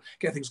side hustle,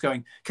 get things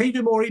going. Can you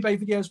do more eBay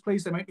videos,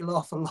 please? They make me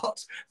laugh a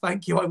lot.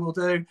 Thank you, I will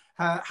do.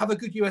 Have a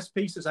good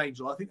USP, says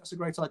Angel. I think that's a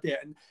great idea.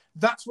 And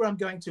that's where I'm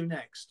going to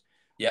next.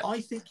 Yeah.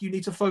 I think you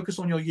need to focus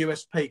on your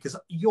USP, because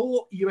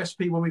your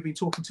USP, when we've been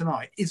talking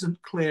tonight,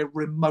 isn't clear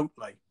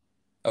remotely.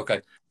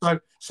 Okay.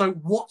 So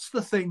what's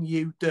the thing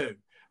you do,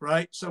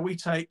 right? So we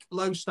take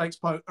low stakes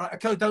poker. I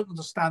don't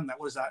understand that.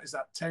 What is that? Is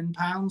that £10,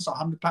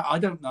 £100? I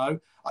don't know.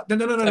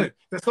 No.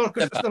 That's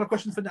not a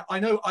question for now. I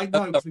know,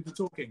 because we've been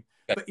talking.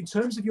 Okay. But in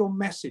terms of your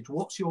message,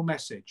 what's your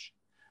message,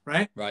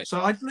 right? Right.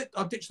 So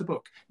I've ditched the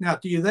book. Now,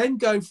 do you then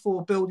go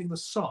for building the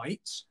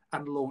site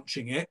and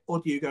launching it,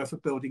 or do you go for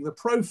building the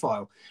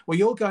profile? Well,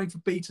 you're going for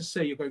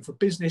B2C. You're going for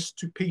business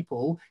to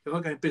people. You're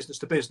not going business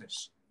to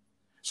business.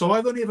 So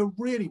I've only ever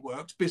really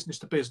worked business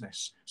to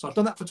business. So I've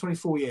done that for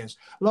 24 years.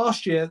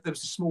 Last year, there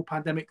was a small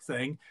pandemic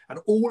thing, and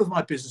all of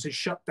my businesses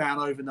shut down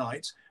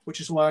overnight,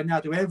 which is why I now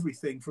do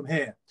everything from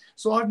here.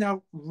 So I've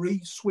now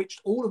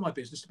re-switched all of my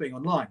business to being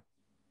online.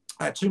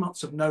 I had 2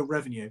 months of no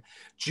revenue.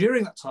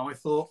 During that time, I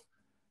thought,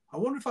 I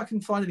wonder if I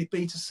can find any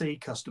B2C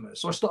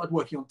customers. So I started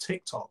working on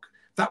TikTok.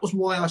 That was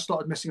why I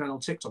started messing around on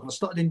TikTok. And I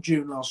started in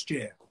June last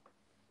year.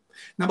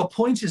 Now, my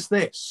point is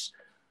this.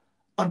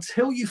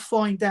 Until you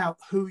find out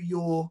who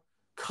your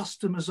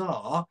customers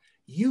are,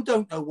 you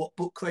don't know what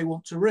book they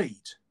want to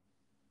read.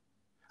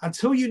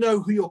 Until you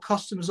know who your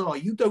customers are,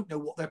 you don't know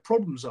what their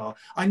problems are.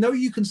 I know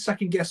you can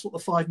second guess what the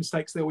 5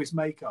 mistakes they always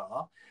make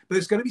are, but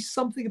there's going to be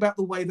something about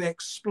the way they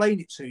explain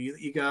it to you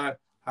that you go,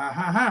 ha,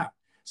 ha, ha.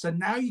 So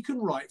now you can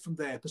write from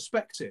their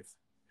perspective.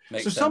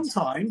 Makes sense.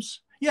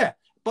 Sometimes, yeah,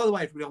 by the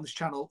way, everybody on this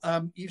channel,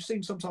 you've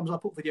seen sometimes I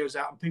put videos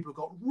out and people have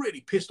got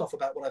really pissed off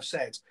about what I've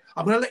said.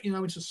 I'm going to let you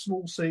know it's a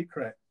small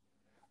secret.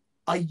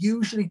 I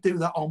usually do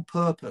that on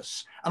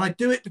purpose. And I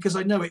do it because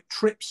I know it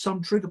trips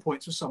some trigger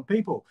points for some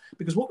people.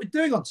 Because what we're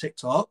doing on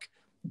TikTok,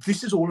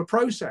 this is all a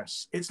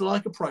process. It's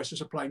like a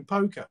process of playing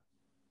poker.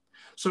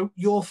 So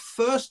your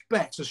first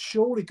bet has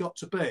surely got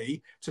to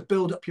be to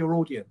build up your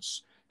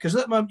audience. Because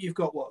at the moment you've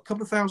got, what, a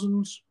couple of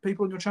thousand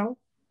people on your channel?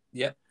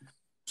 Yeah.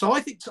 So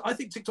I think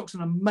TikTok's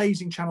an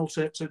amazing channel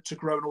to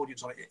grow an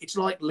audience on. It's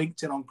like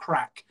LinkedIn on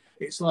crack.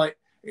 It's like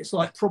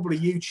probably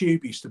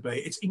YouTube used to be.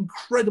 It's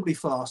incredibly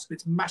fast.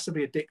 It's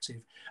massively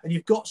addictive. And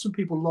you've got some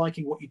people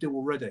liking what you do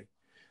already.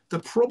 The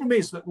problem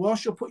is that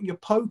whilst you're putting your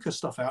poker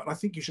stuff out, and I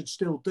think you should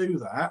still do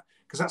that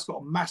because that's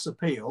got a mass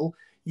appeal,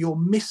 you're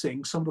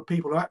missing some of the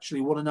people who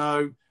actually want to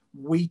know,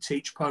 we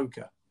teach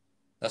poker.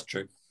 That's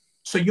true.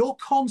 So your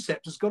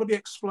concept has got to be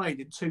explained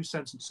in 2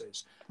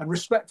 sentences. And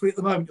respectfully, at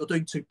the moment, you're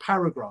doing 2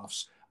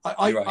 paragraphs.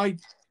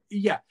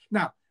 Yeah.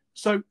 Now,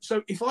 so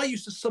if I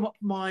used to sum up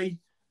my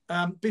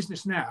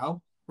business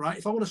now, right?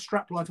 If I want a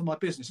strap line for my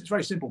business, it's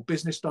very simple.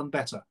 Business done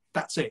better.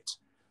 That's it.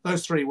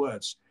 Those 3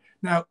 words.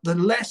 Now, the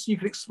less you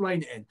can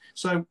explain it in.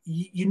 So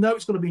you know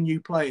it's got to be new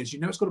players. You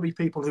know it's got to be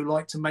people who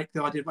like to make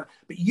the idea of money.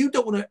 But you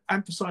don't want to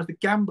emphasize the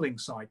gambling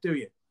side, do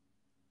you?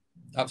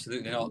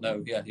 Absolutely not.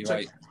 No. Yeah, you're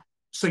right.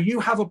 So you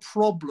have a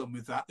problem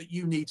with that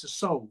you need to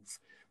solve.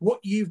 What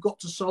you've got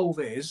to solve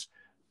is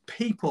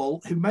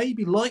people who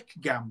maybe like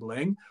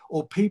gambling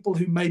or people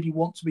who maybe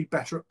want to be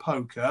better at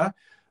poker.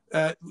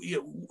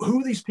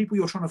 Who are these people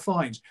you're trying to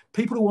find?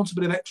 People who want a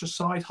bit of extra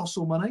side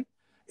hustle money?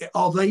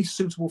 Are they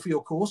suitable for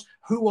your course?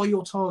 Who are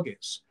your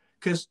targets?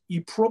 Because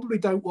you probably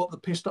don't want the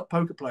pissed up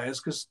poker players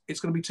because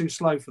it's going to be too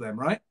slow for them,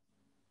 right?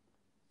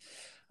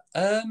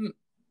 I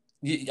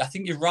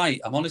think you're right.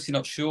 I'm honestly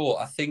not sure.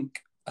 I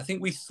think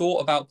we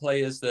thought about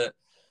players that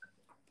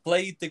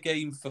played the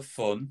game for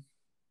fun,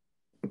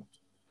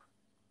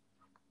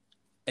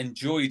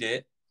 enjoyed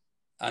it,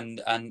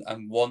 and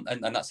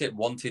that's it.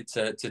 Wanted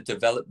to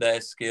develop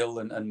their skill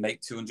and make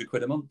 200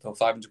 quid a month or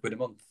 500 quid a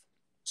month.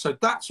 So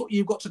that's what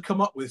you've got to come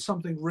up with,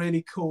 something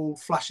really cool,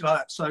 flashy like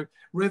that. So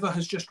River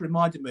has just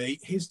reminded me,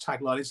 his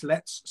tagline is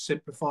 "Let's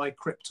simplify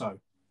crypto."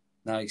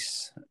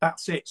 Nice.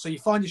 That's it. So you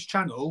find his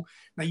channel.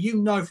 Now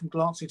you know from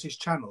glancing at his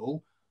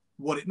channel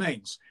what it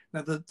means.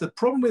 Now the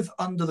problem with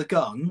Under the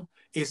Gun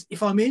is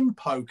if I'm in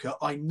poker,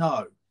 I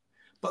know,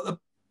 but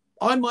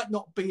I might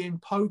not be in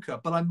poker,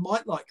 but I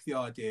might like the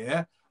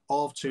idea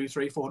of £200,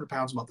 £300,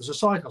 £400 a month as a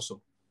side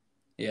hustle.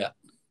 Yeah.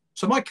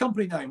 So my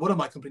company name, one of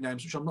my company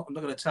names, which I'm not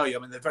going to tell you, I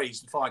mean, they're very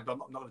easy to find, but I'm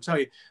not going to tell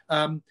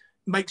you,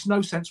 makes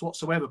no sense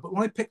whatsoever. But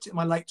when I picked it in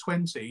my late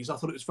 20s, I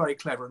thought it was very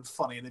clever and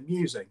funny and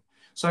amusing.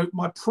 So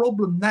my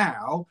problem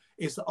now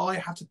is that I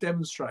have to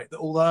demonstrate that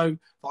although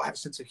I have a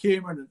sense of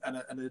humour and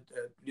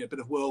a bit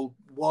of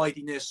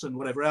world-widiness and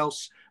whatever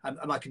else,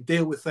 and I can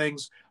deal with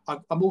things,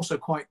 I'm also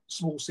quite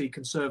small c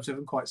conservative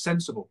and quite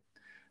sensible.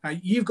 Now,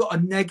 you've got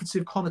a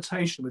negative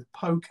connotation with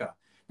poker.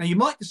 Now, you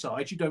might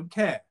decide you don't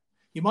care.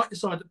 You might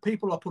decide that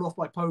people are put off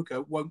by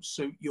poker won't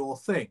suit your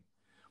thing.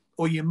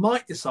 Or you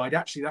might decide,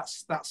 actually,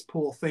 that's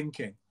poor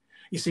thinking.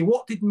 You see,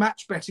 what did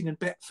match betting and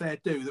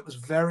Betfair do that was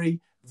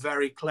very,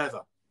 very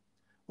clever?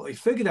 What they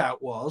figured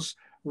out was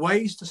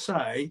ways to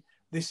say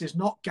this is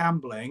not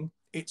gambling,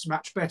 it's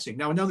match betting.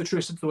 Now, I know the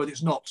truest sense of the word,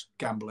 it's not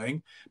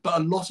gambling, but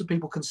a lot of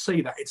people can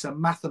see that. It's a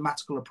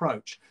mathematical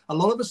approach. A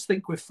lot of us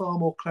think we're far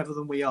more clever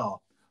than we are.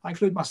 I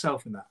include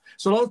myself in that.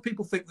 So a lot of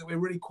people think that we're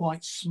really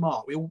quite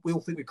smart. We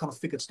all think we've kind of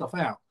figured stuff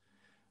out.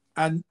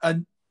 And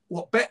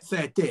what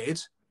Betfair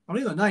did, I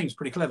mean, the name's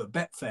pretty clever,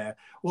 Betfair.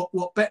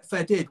 What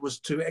Betfair did was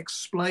to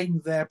explain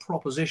their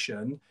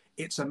proposition.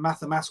 It's a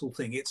mathematical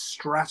thing. It's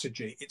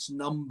strategy. It's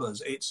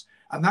numbers.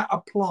 And that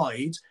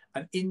applied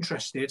and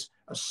interested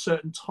a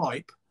certain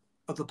type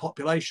of the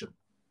population.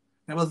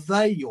 Now, are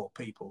they your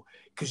people?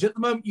 Because at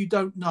the moment you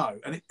don't know,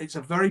 and it's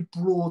a very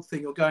broad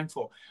thing you're going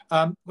for.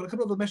 Got a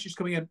couple of the messages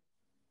coming in.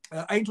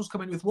 Angel's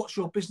coming in with what's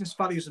your business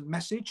values and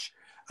message.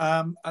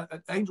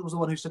 Angel was the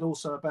one who said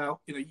also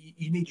about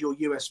you need your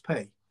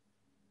USP.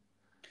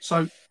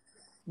 So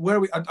where are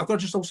we? I've got to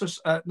just also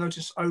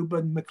notice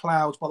Oban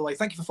McLeod, by the way.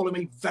 Thank you for following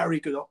me.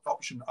 Very good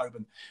option,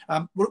 Oban.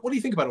 What do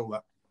you think about all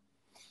that?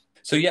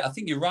 So yeah, I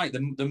think you're right.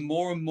 The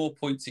more and more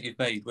points that you've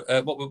made.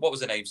 What was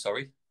the name?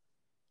 Sorry.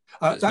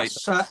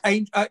 That's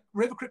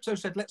River Crypto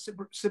said, let's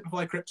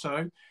simplify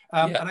crypto.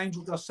 And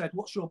Angel just said,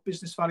 what's your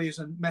business values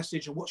and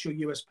message, and what's your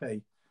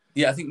USP?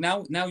 Yeah, I think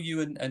now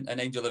you and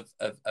Angel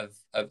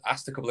have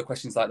asked a couple of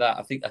questions like that.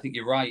 I think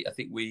you're right. I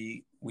think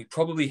we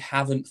probably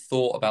haven't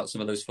thought about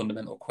some of those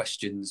fundamental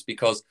questions,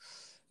 because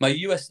our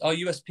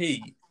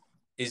USP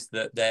is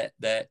that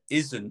there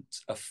isn't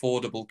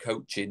affordable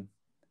coaching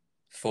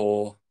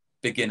for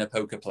beginner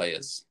poker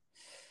players.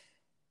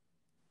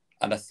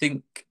 And I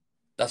think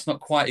that's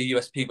not quite a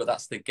USP, but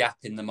that's the gap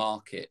in the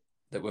market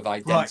that we've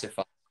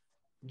identified.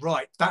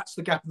 Right. That's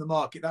the gap in the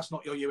market. That's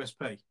not your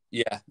USP.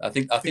 Yeah, I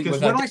think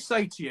because when I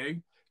say to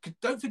you,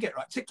 don't forget,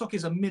 right, TikTok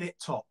is a minute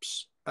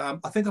tops. I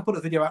think I put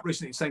a video out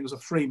recently saying it was a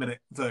 3-minute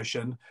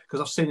version, because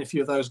I've seen a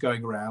few of those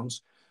going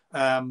around.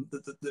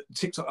 The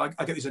TikTok,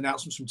 I get these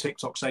announcements from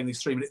TikTok saying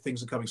these 3-minute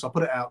things are coming. So I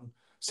put it out, and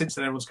since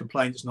then everyone's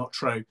complained it's not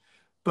true.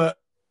 But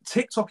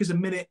TikTok is a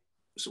minute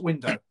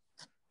window,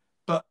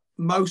 but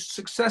most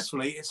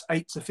successfully it's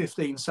 8 to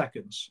 15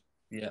 seconds.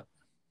 Yeah.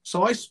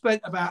 So I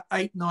spent about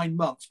 8-9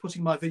 months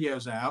putting my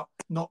videos out,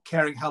 not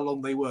caring how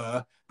long they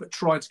were, but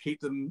trying to keep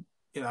them,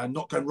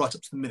 not going right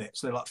up to the minute.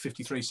 So they're like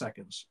 53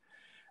 seconds.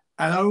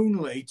 And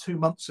only 2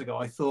 months ago,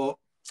 I thought,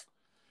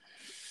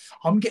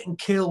 I'm getting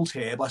killed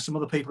here by some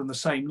other people in the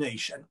same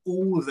niche, and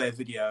all of their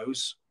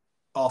videos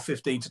are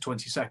 15 to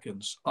 20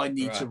 seconds. I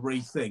need to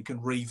rethink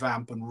and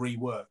revamp and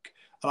rework.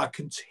 And I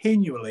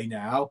continually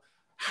now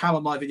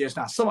hammer my videos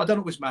now. Some I don't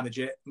always manage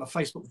it. My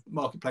Facebook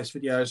Marketplace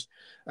videos,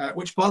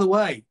 which, by the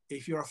way,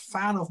 if you're a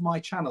fan of my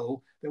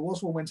channel, there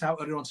was one went out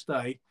earlier on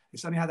today.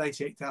 It's only had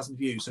 88,000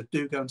 views, so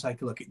do go and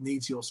take a look. It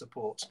needs your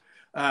support.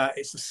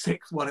 It's the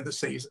 6th one in the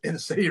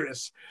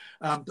series,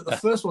 but the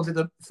first one did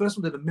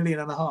 $1.5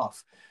 million.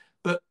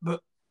 But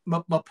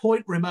my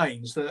point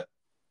remains that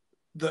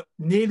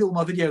nearly all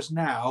my videos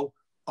now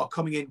are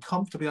coming in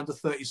comfortably under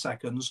 30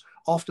 seconds.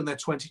 Often they're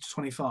 20 to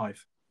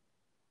 25.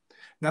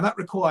 Now, that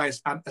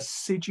requires an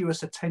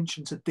assiduous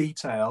attention to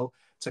detail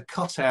to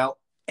cut out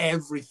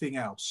everything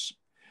else.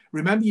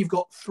 Remember, you've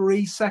got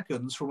 3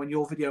 seconds from when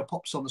your video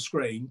pops on the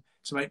screen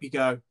to make me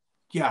go,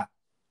 yeah.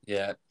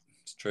 Yeah,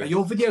 it's true. Now,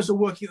 your videos are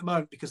working at the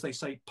moment because they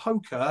say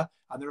poker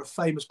and there are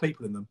famous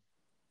people in them.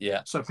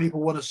 Yeah. So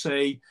people want to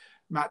see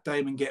Matt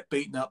Damon get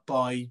beaten up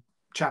by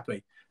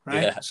Chappie,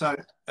 right? Yeah. So,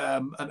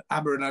 and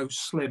Amarino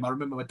Slim, I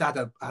remember my dad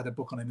had a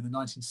book on him in the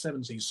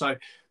 1970s. So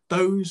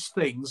those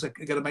things are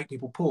going to make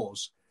people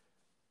pause.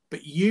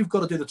 But you've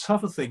got to do the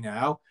tougher thing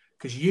now,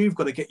 because you've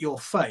got to get your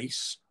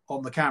face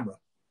on the camera.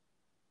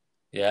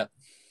 Yeah.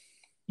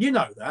 You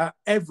know that.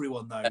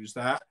 Everyone knows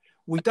that.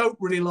 We don't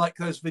really like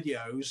those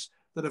videos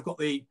that have got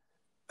the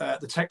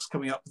text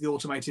coming up with the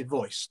automated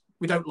voice.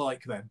 We don't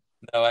like them.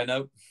 No, I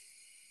know.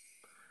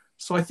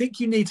 So I think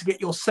you need to get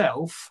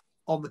yourself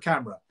on the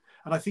camera.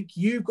 And I think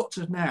you've got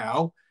to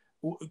now,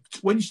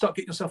 when you start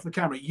getting yourself on the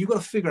camera, you've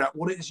got to figure out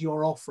what it is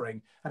you're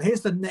offering. And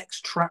here's the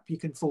next trap you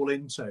can fall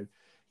into.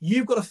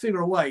 You've got to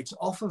figure a way to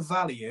offer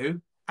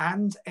value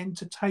and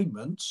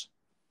entertainment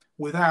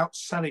without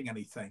selling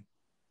anything.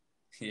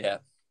 Yeah.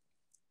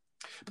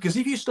 Because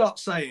if you start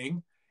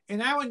saying, in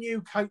our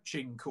new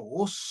coaching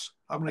course,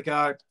 I'm going to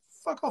go,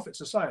 fuck off, it's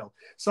a sale.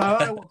 So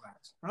I don't want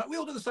that. Right? We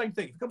all do the same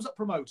thing. If it comes up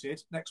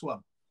promoted, next one.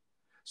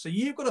 So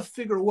you've got to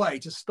figure a way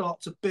to start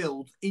to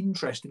build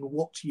interest in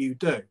what you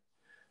do.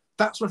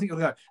 That's what I think you'll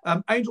go.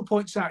 Angel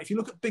points out, if you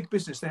look at big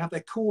business, they have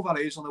their core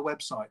values on their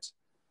website.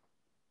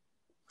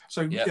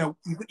 So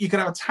you can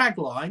have a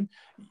tagline.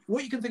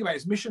 What you can think about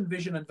is mission,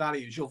 vision, and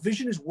values. Your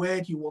vision is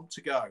where do you want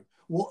to go?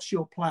 What's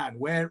your plan?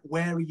 Where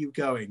are you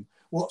going?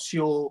 What's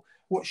your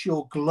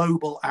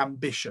global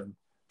ambition?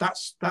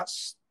 That's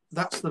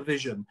the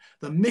vision.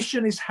 The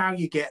mission is how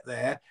you get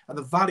there, and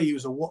the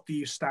values are what do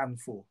you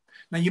stand for.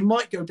 Now, you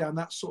might go down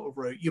that sort of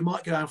route. You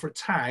might go down for a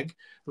tag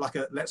like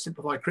a Let's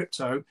Simplify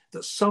Crypto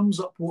that sums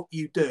up what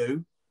you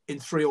do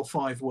in 3 or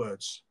 5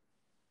 words.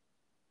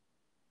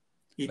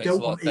 You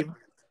don't want even.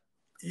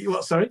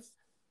 What? Sorry.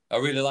 I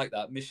really like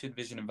that mission,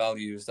 vision, and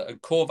values.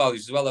 And core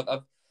values as well.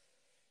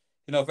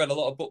 I've read a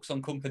lot of books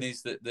on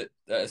companies that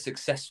are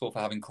successful for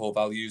having core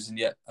values, and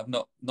yet I've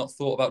not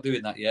thought about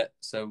doing that yet.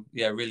 So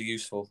yeah, really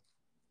useful.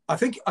 I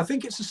think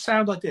it's a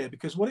sound idea,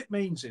 because what it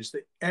means is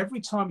that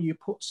every time you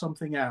put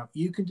something out,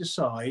 you can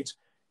decide,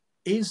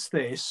 is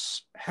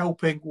this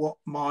helping what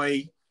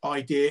my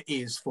idea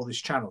is for this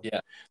channel?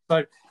 Yeah.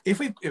 So if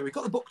we've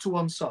got the book to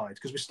one side,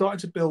 because we're starting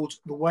to build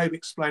the way we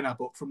explain our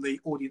book from the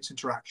audience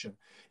interaction,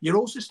 you're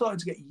also starting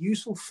to get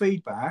useful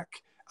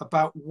feedback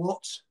about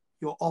what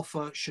your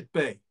offer should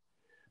be.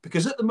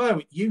 Because at the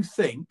moment, you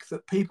think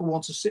that people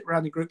want to sit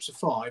around in groups of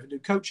 5 and do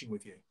coaching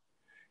with you.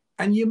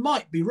 And you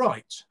might be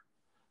right.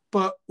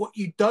 But what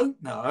you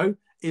don't know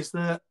is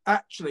that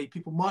actually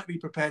people might be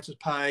prepared to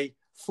pay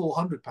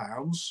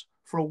 £400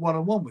 for a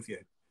one-on-one with you.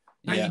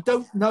 Now, you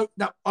don't know.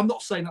 Now, I'm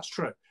not saying that's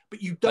true,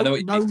 but you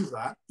don't know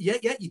that. Yeah,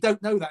 you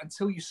don't know that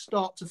until you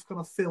start to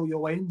kind of feel your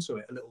way into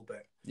it a little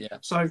bit. Yeah.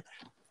 So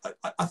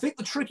I think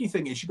the tricky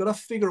thing is you've got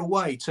to figure a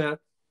way to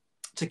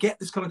get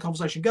this kind of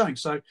conversation going.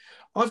 So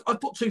I've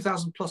put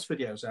 2,000 plus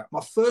videos out.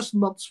 My first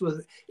month's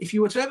worth, if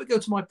you were to ever go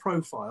to my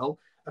profile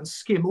and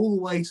skim all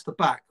the way to the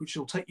back, which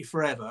will take you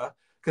forever,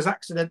 because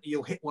accidentally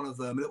you'll hit one of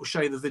them and it will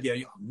show you the video.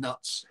 You're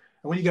nuts.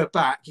 And when you go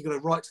back, you've got to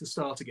right to the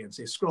start again.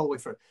 So you scroll all the way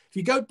through. If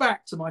you go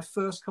back to my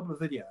first couple of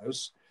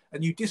videos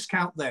and you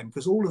discount them,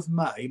 because all of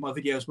May, my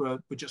videos were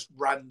just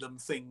random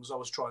things I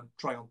was trying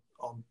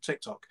on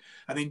TikTok.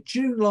 And in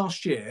June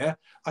last year,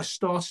 I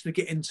started to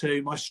get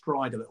into my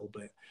stride a little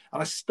bit.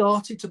 And I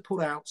started to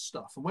put out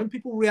stuff. And when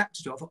people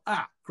reacted to it, I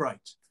thought,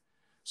 great.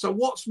 So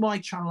what's my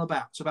channel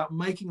about? It's about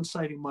making and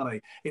saving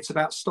money. It's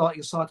about starting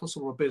a side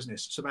hustle or a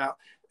business.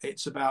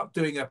 It's about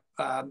doing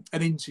an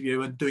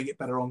interview and doing it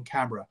better on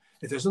camera.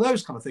 If there's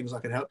those kind of things I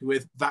can help you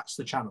with, that's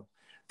the channel.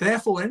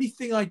 Therefore,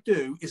 anything I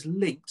do is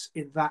linked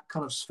in that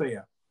kind of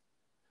sphere.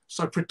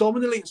 So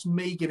predominantly it's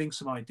me giving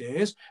some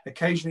ideas.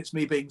 Occasionally it's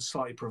me being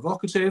slightly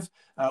provocative.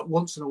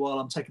 Once in a while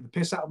I'm taking the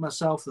piss out of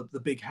myself, the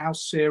Big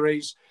House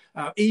series.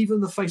 Even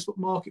the Facebook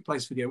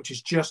Marketplace video, which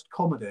is just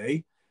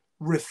comedy,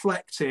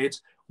 reflected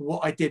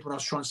what I did when I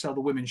was trying to sell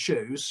the women's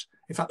shoes.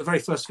 In fact, the very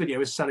first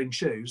video is selling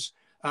shoes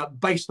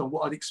based on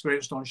what I'd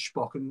experienced on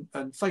Shpock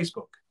and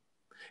Facebook.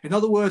 In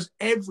other words,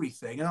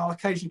 everything, and I'll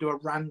occasionally do a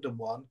random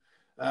one.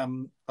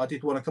 I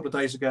did one a couple of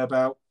days ago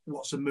about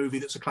what's a movie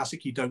that's a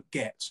classic you don't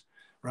get,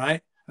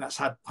 right? And that's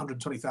had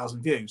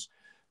 120,000 views.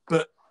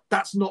 But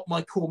that's not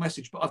my core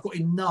message. But I've got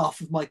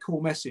enough of my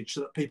core message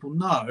so that people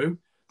know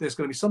there's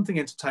going to be something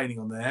entertaining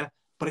on there,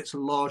 but it's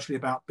largely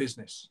about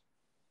business.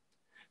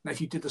 Now, if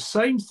you did the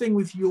same thing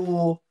with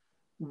your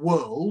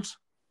world,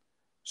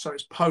 so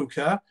it's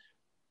poker,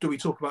 do we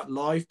talk about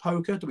live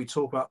poker? Do we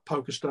talk about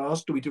Poker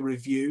Stars? Do we do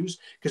reviews?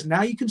 Because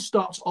now you can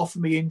start to offer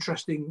me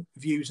interesting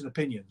views and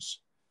opinions.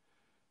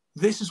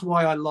 This is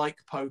why I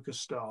like Poker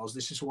Stars.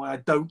 This is why I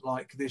don't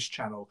like this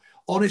channel.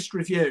 Honest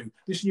review.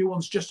 This new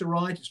one's just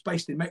arrived. It's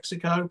based in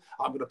Mexico.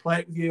 I'm going to play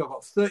it with you. I've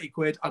got 30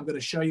 quid. I'm going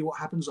to show you what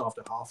happens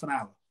after half an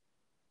hour.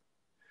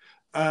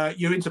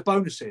 You're into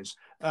bonuses.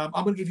 I'm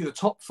going to give you the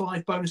top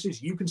 5 bonuses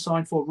you can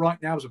sign for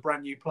right now as a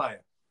brand new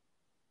player.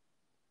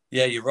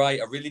 Yeah, you're right.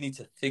 I really need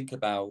to think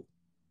about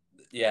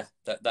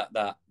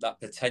that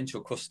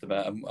potential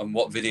customer and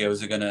what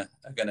videos are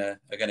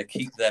gonna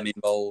keep them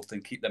involved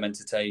and keep them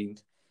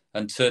entertained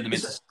and turn them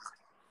into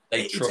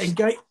they trust.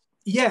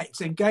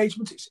 It's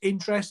engagement, it's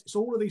interest, it's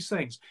all of these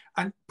things.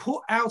 And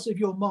put out of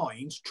your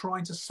mind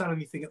trying to sell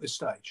anything at this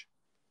stage.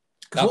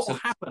 Because what will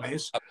happen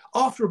is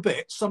after a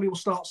bit, somebody will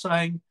start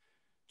saying,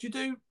 do you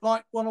do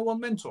like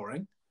one-on-one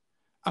mentoring?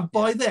 And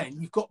by then,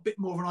 you've got a bit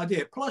more of an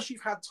idea. Plus,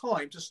 you've had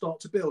time to start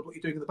to build what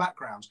you're doing in the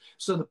background.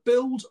 So the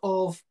build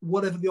of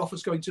whatever the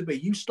offer's going to be,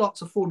 you start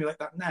to formulate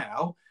that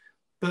now,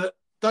 but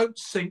don't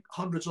sink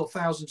hundreds or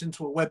thousands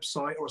into a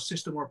website or a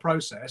system or a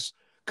process,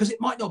 because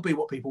it might not be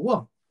what people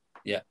want.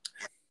 Yeah.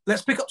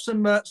 Let's pick up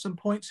some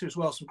points here as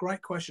well. Some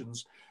great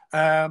questions.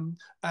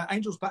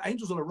 Angel's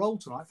on a roll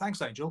tonight.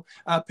 Thanks, Angel.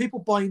 People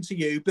buy into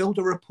you, build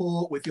a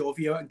rapport with your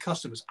viewer and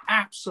customers.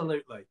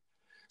 Absolutely.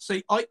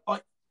 See,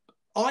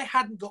 I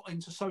hadn't got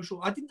into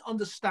I didn't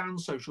understand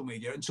social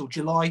media until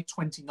July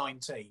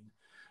 2019,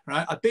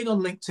 right? I'd been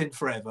on LinkedIn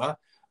forever,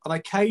 and I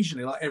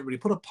occasionally, like everybody,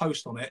 put a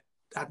post on it,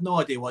 had no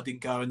idea why it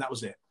didn't go, and that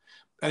was it.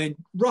 And in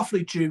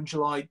roughly June,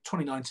 July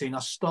 2019, I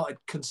started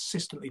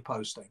consistently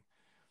posting.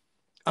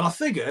 And I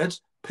figured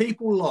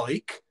people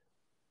like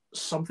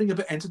something a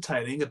bit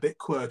entertaining, a bit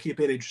quirky, a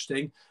bit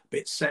interesting, a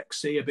bit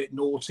sexy, a bit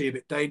naughty, a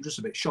bit dangerous,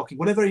 a bit shocking,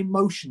 whatever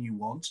emotion you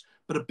want,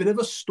 but a bit of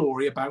a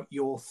story about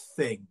your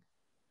thing.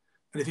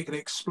 And if it can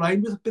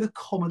explain with a bit of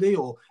comedy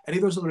or any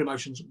of those other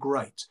emotions,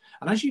 great.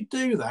 And as you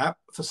do that,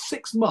 for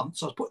 6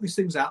 months, I was putting these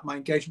things out, my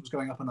engagement was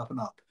going up and up and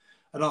up.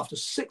 And after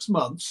 6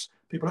 months,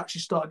 people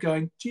actually started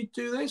going, do you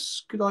do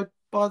this? Could I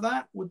buy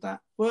that? Would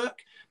that work?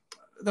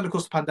 Then, of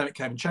course, the pandemic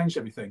came and changed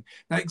everything.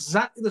 Now,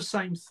 exactly the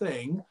same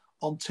thing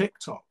on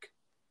TikTok.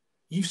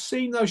 You've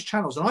seen those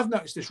channels, and I've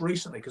noticed this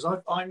recently because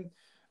I'm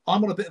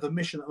on a bit of a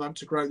mission at the moment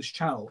to grow this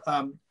channel.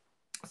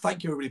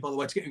 Thank you, everybody, by the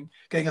way, to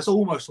getting us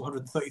almost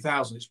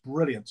 130,000. It's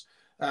brilliant.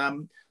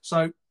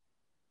 So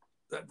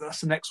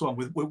that's the next one.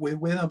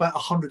 We're about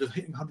 100 of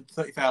hitting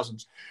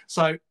 130,000.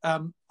 So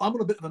I'm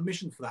on a bit of a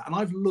mission for that, and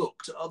I've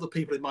looked at other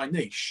people in my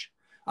niche,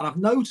 and I've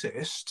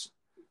noticed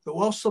that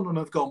while some of them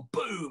have gone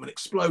boom and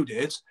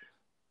exploded,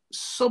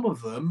 some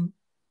of them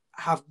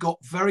have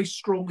got very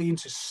strongly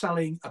into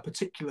selling a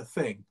particular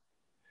thing.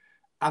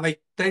 And they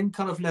then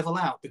kind of level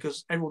out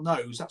because everyone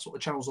knows that's what the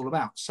channel's all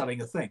about,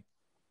 selling a thing.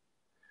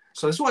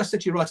 So that's why I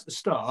said to you right at the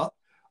start,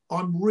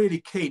 I'm really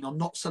keen on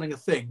not selling a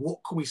thing. What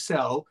can we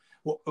sell?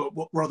 What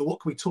can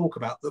we talk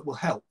about that will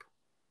help?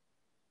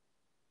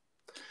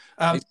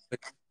 Go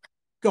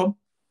on.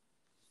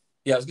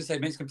 Yeah, I was going to say,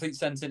 it makes complete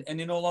sense. And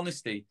in all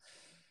honesty,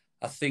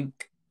 I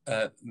think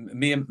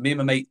me and my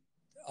mate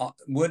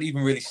weren't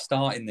even really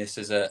starting this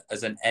as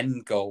an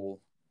end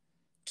goal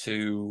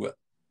to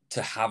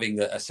having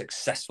a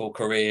successful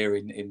career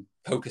in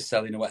poker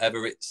selling or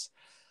whatever. It's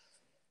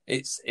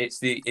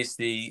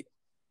the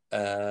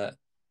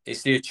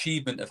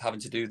achievement of having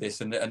to do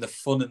this and the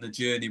fun and the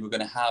journey we're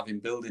going to have in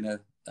building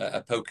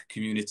a poker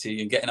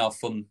community and getting our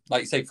fun,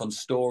 like you say, fun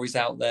stories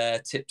out there,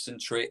 tips and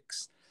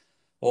tricks,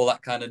 all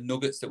that kind of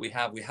nuggets that we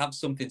have. We have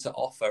something to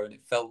offer, and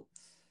it felt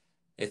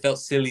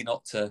silly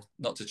not to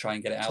try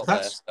and get it out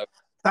there. So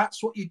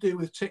that's what you do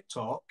with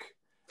TikTok,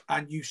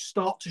 and you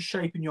start to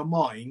shape in your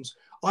mind.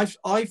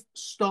 I've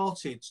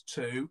started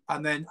to,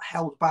 and then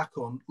held back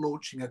on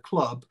launching a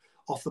club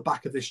off the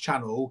back of this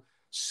channel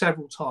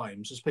several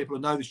times, as people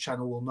who know this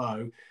channel will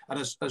know. And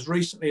as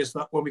recently as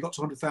that, when we got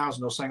to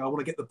 100,000, I was saying I want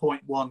to get the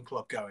 0.1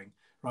 club going,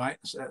 right?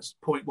 So that's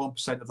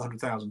 0.1% of the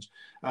 100,000,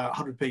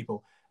 100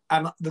 people.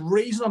 And the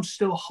reason I'm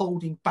still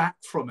holding back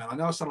from it, I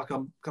know I sound like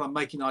I'm kind of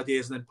making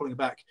ideas and then pulling it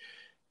back,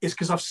 is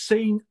because I've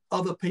seen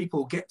other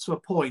people get to a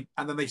point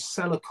and then they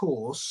sell a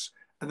course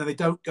and then they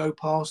don't go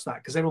past that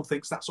because everyone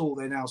thinks that's all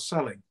they're now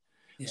selling.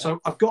 Yeah. So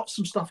I've got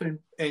some stuff in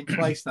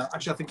place now.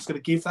 Actually, I think it's going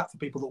to give that for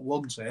people that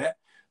want it,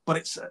 but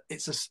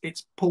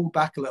it's pulled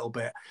back a little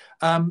bit.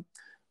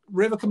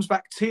 River comes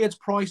back. Tiered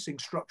pricing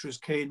structure is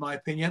key, in my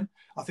opinion.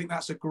 I think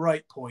that's a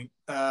great point.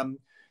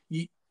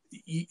 We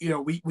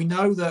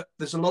know that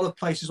there's a lot of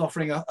places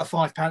offering a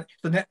 £5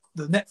 the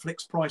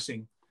Netflix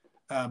pricing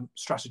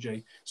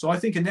strategy. So I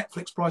think a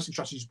Netflix pricing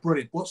strategy is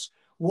brilliant.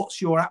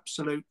 What's your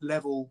absolute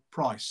level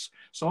price?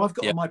 So I've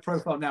got on my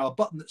profile now a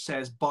button that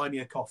says buy me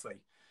a coffee,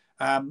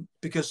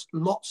 because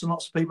lots and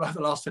lots of people over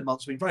the last 10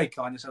 months have been very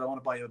kind and said, I want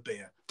to buy you a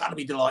beer. That'll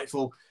be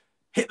delightful.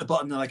 Hit the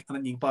button and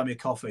then you can buy me a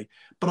coffee.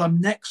 But I'm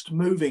next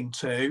moving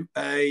to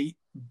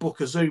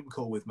book a Zoom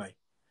call with me.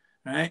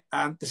 Right?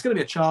 And there's going to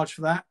be a charge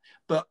for that,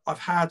 but I've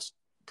had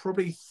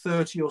probably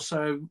 30 or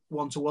so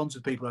one-to-ones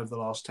with people over the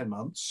last 10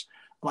 months.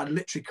 And I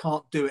literally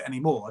can't do it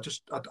anymore.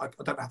 I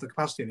don't have the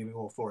capacity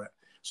anymore for it.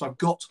 So I've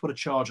got to put a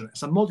charge on it.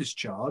 It's a modest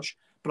charge,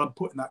 but I'm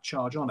putting that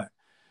charge on it.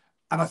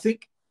 And I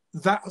think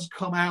that has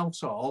come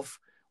out of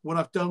when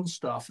I've done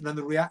stuff and then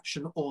the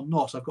reaction or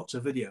not I've got to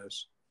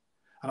videos.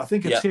 And I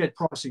think a tiered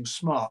pricing is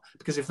smart,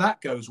 because if that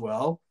goes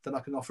well, then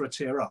I can offer a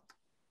tier up.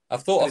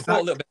 I've thought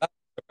a little bit.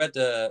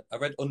 I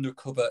read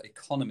Undercover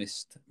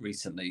Economist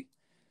recently,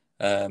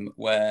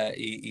 where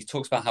he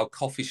talks about how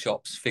coffee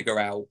shops figure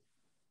out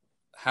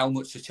how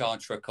much to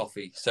charge for a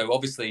coffee. So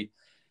obviously,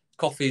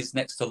 coffees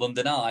next to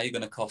London Eye are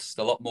going to cost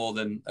a lot more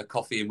than a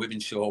coffee in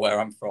Wythenshawe, where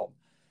I'm from.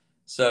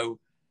 So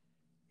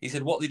he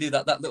said, what they do,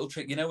 that little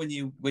trick, when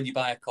you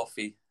buy a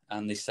coffee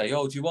and they say,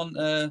 oh, do you want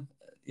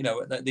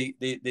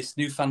this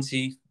new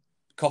fancy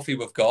coffee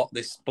we've got,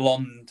 this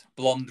blonde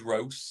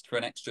roast for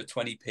an extra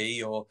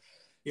 20p, or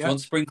do you want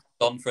sprinkles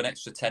on for an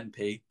extra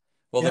 10p?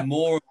 Well, the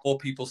more and more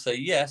people say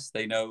yes,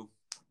 they know,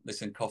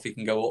 listen, coffee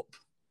can go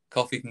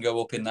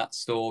up in that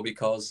store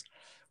because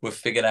we've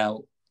figured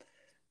out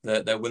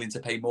that they're willing to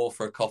pay more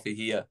for a coffee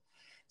here.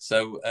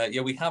 So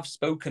we have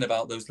spoken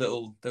about those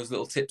little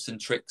tips and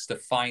tricks to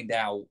find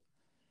out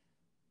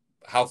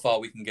how far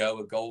we can go,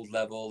 a gold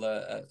level,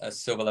 a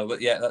silver level.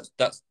 But yeah,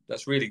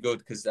 that's really good,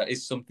 because that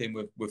is something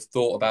we've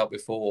thought about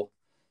before.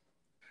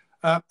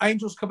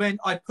 Angels come in.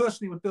 I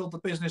personally would build the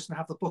business and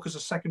have the book as a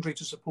secondary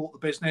to support the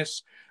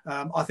business.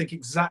 I think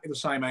exactly the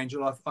same,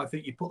 Angel. I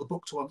think you put the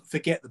book to one,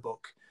 forget the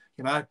book.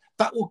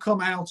 That will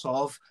come out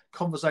of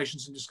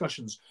conversations and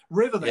discussions.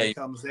 River then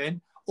comes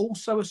in.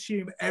 Also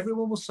assume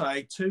everyone will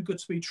say too good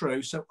to be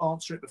true, so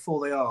answer it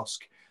before they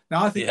ask.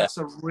 Now, I think that's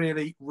a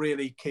really,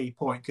 really key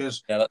point,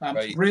 because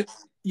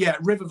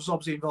River's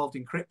obviously involved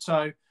in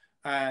crypto,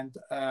 and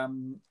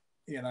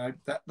you know,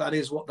 that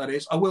is what that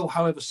is. I will,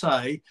 however,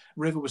 say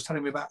River was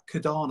telling me about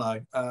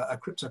Cardano, a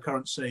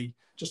cryptocurrency,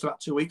 just about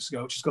 2 weeks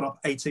ago, which has gone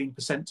up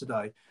 18%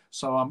 today.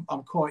 So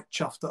I'm quite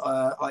chuffed that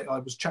I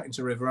was chatting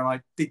to River, and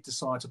I did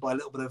decide to buy a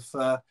little bit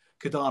of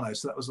Cardano,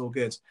 so that was all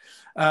good.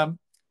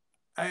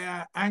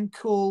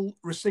 Ankle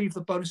received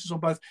the bonuses on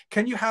both.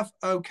 Can you have,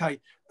 okay,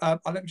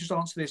 let me just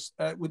answer this.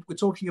 We're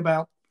talking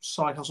about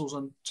side hustles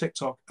on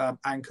TikTok,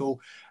 Ankle.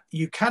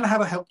 You can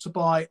have a help to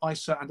buy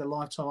ISA and a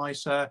lifetime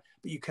ISA,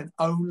 but you can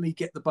only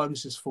get the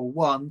bonuses for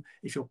one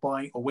if you're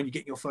buying or when you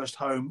get your first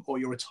home or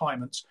your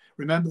retirement.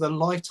 Remember, the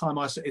lifetime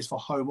ISA is for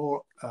home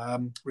or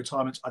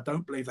retirement. I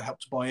don't believe the help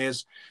to buy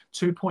is.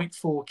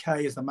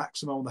 2.4K is the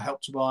maximum. The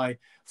help to buy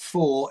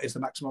 4 is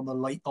the maximum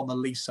on the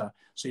Lisa.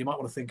 So you might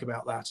want to think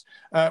about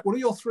that. What are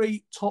your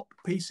 3 top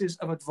pieces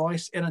of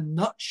advice in a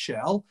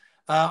nutshell?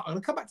 I'm going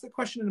to come back to the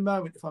question in a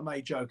moment, if I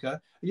may, Joker.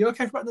 Are you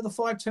okay for about another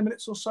 5-10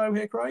 minutes or so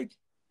here, Craig?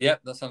 Yeah,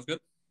 that sounds good.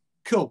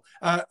 Cool.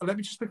 Let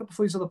me just pick up a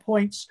few other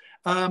points.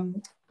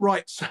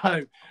 Right,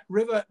 so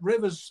River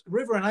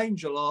and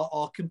Angel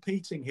are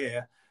competing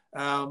here.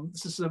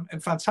 This is some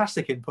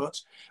fantastic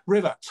input.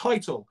 River,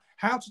 title,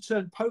 how to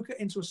turn poker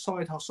into a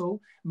side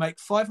hustle, make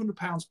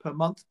 £500 per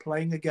month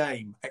playing a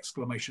game,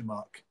 exclamation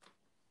mark.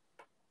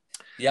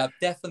 Yeah, I've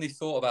definitely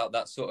thought about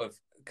that sort of,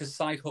 because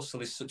side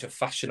hustle is such a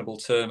fashionable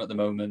term at the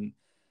moment,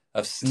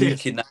 of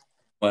sneaking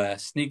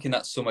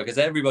that somewhere, because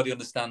everybody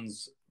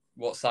understands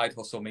what side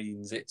hustle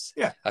means. It's,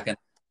 I can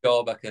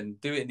job, I can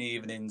do it in the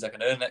evenings, I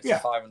can earn an extra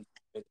 500.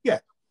 Yeah,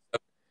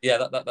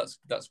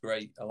 that's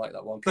great. I like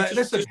that one.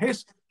 Listen,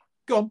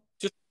 go on.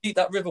 Just repeat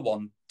that River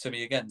one to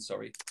me again.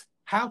 Sorry.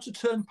 How to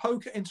turn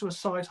poker into a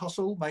side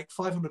hustle, make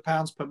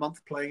 £500 per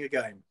month playing a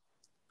game.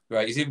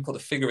 Right. He's even put the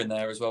figure in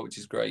there as well, which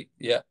is great.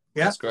 Yeah,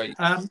 that's great.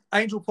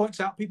 Angel points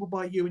out people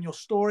buy you and your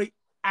story.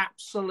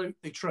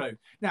 Absolutely true.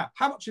 Now,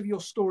 how much of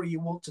your story you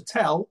want to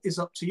tell is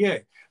up to you.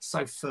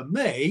 So for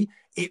me,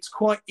 it's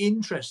quite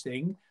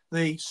interesting.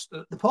 The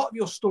part of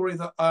your story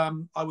that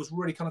I was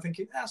really kind of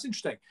thinking, that's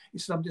interesting. You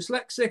said, I'm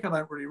dyslexic.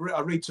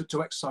 I read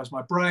to exercise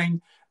my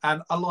brain,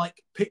 and I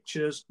like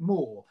pictures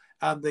more.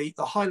 And the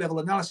high level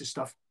analysis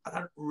stuff, I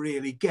don't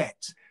really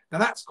get. Now,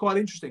 that's quite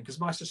interesting, because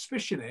my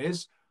suspicion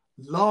is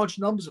large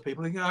numbers of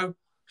people go,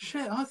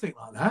 shit, I think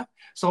like that.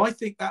 So I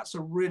think that's a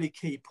really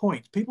key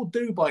point. People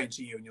do buy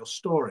into you and your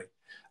story.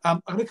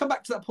 I'm going to come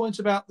back to that point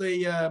about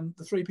the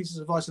 3 pieces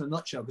of advice in a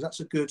nutshell, because that's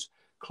a good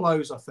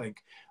close, I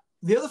think.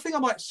 The other thing I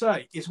might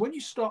say is when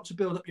you start to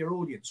build up your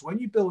audience, when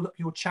you build up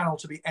your channel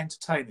to be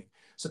entertaining.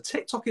 So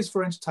TikTok is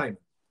for entertainment.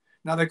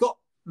 Now, they've got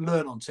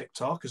learn on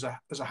TikTok as a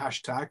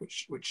hashtag,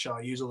 which I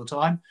use all the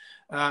time.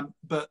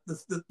 But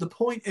the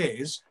point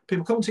is,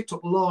 people come on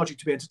TikTok largely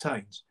to be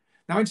entertained.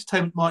 Now,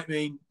 entertainment might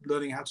mean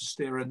learning how to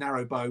steer a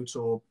narrow boat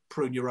or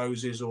prune your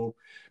roses or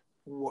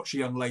watch a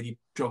young lady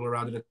joggle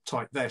around in a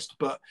tight vest.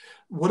 But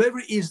whatever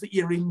it is that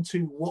you're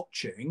into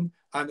watching,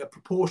 and a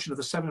proportion of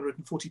the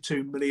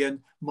 742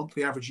 million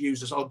monthly average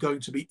users are going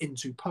to be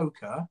into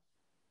poker,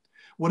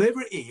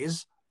 whatever it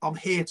is, I'm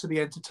here to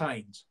be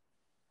entertained.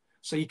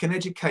 So you can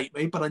educate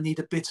me, but I need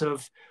a bit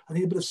of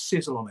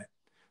sizzle on it.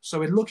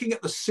 So in looking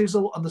at the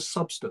sizzle and the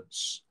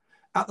substance,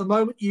 at the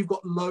moment you've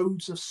got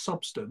loads of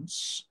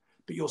substance,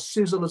 but your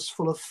sizzle is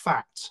full of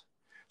fat.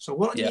 So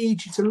what I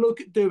need you to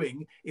look at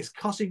doing is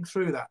cutting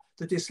through that.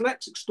 The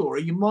dyslexic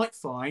story, you might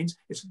find,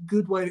 it's a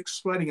good way of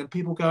explaining, and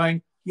people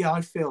going, yeah,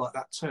 I feel like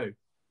that too.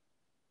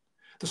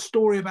 The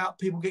story about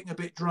people getting a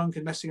bit drunk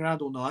and messing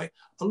around all night,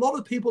 a lot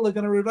of people are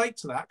going to relate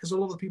to that, because a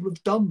lot of people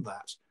have done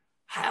that.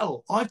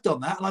 Hell, I've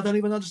done that, and I don't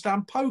even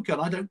understand poker,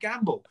 and I don't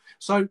gamble.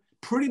 So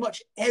pretty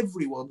much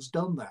everyone's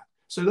done that.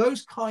 So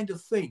those kind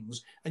of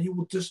things, and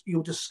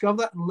you'll discover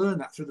that and learn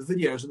that through the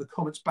videos and the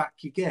comments back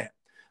you get.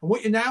 And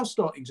what you're now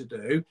starting to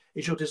do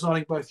is you're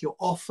designing both your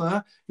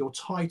offer, your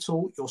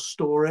title, your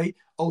story,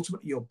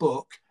 ultimately your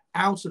book,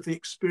 out of the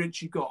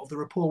experience you've got of the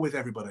rapport with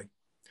everybody.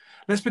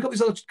 Let's pick up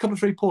these other couple of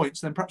 3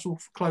 points, then perhaps we'll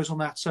close on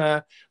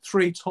that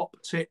 3 top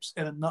tips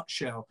in a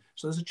nutshell.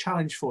 So there's a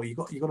challenge for you.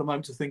 You've got a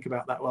moment to think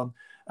about that one.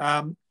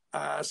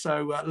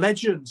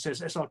 Legend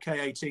says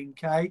SRK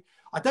 18K.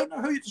 I don't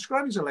know who you're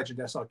describing as a legend,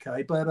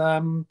 SRK, but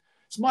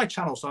it's my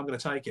channel, so I'm going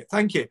to take it.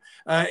 Thank you.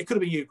 It could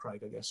have been you,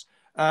 Craig, I guess.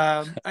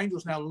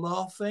 Angel's now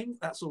laughing.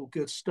 That's all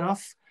good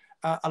stuff.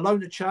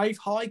 Alona Chave,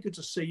 hi, good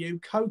to see you.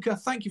 Coca,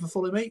 thank you for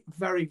following me.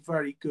 Very,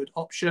 very good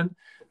option.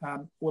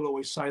 We'll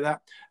always say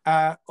that.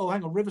 Oh,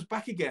 hang on, River's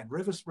back again.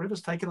 River's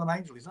taking on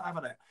Angel. He's not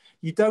having it.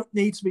 You don't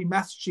need to be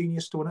maths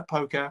genius to win at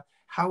poker.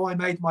 How I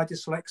made my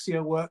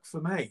dyslexia work for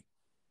me.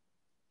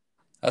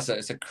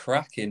 It's a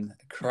cracking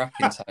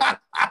title.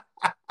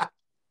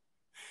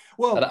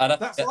 Well,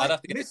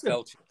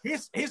 listen,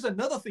 here's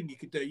another thing you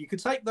could do. You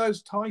could take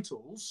those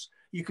titles,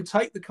 you could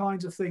take the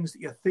kinds of things that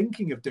you're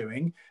thinking of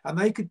doing, and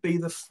they could be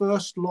the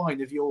first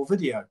line of your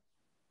video.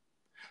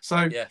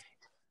 So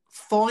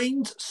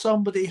find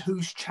somebody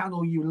whose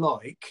channel you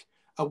like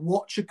and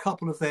watch a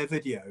couple of their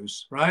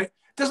videos, right?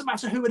 Doesn't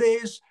matter who it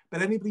is,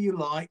 but anybody you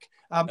like.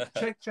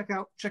 Check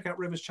out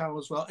River's channel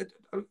as well.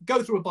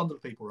 Go through a bundle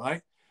of people,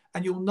 right?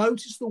 And you'll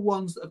notice the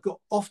ones that have got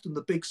often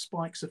the big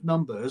spikes of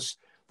numbers,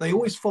 they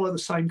always follow the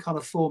same kind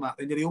of format.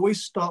 And they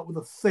always start with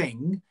a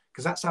thing,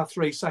 because that's our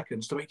 3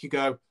 seconds to make you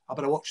go, I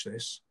better watch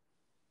this.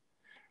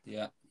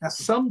 Yeah. Now,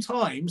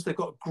 sometimes they've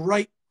got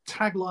great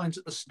taglines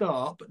at the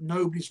start, but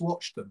nobody's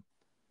watched them.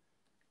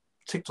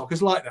 TikTok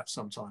is like that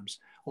sometimes.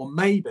 Or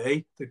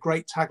maybe the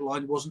great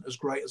tagline wasn't as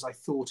great as I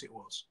thought it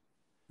was.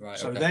 Right.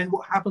 So then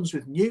what happens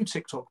with new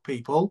TikTok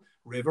people,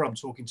 River, I'm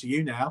talking to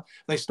you now,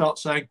 they start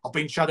saying, I've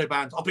been shadow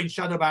banned. I've been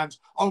shadow banned.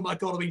 Oh my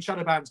God, I've been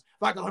shadow banned.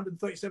 That got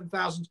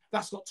 137,000.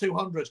 That's got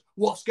 200.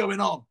 What's going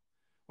on?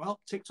 Well,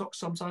 TikTok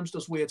sometimes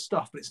does weird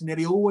stuff, but it's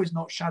nearly always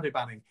not shadow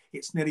banning.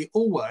 It's nearly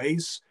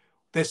always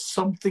there's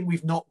something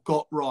we've not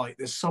got right.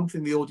 There's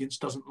something the audience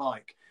doesn't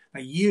like.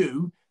 Now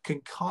you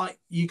can kind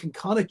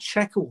of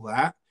check all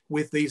that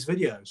with these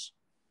videos.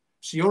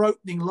 So your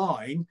opening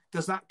line,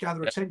 does that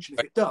gather attention?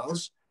 If it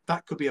does,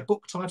 that could be a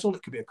book title.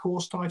 It could be a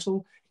course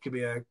title. It could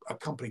be a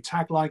company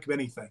tagline. It could be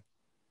anything.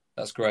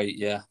 That's great.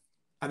 Yeah.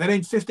 And then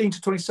in 15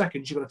 to 20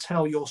 seconds, you've got to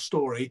tell your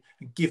story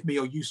and give me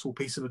your useful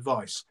piece of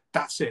advice.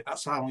 That's it.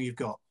 That's how long you've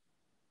got.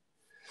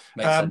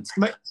 Makes sense.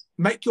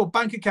 Make your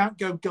bank account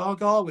go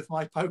gaga with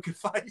my poker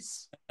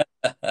face.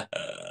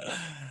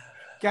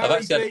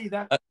 Gary B,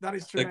 that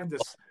is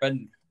tremendous.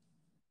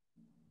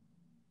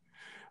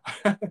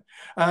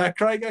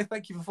 Craig,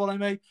 thank you for following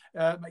me.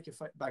 Make your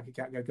bank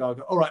account go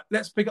gaga. All right,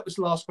 let's pick up this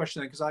last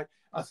question then, because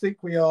I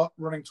think we are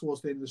running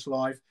towards the end of this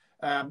live.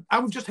 And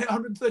we've just hit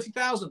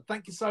 130,000.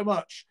 Thank you so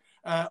much.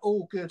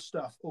 All good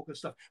stuff. All good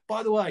stuff.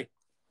 By the way,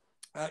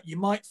 you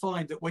might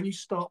find that when you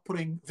start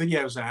putting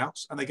videos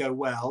out and they go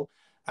well,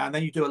 and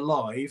then you do a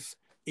live,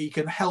 you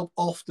can help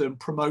often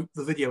promote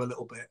the video a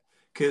little bit.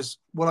 Because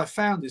what I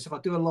found is if I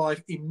do a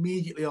live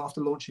immediately after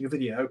launching a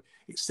video,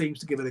 it seems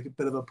to give it a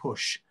bit of a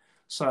push.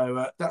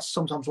 So that's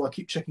sometimes why I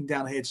keep checking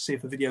down here to see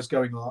if the video's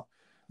going on.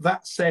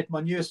 That said,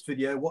 my newest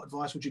video, what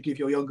advice would you give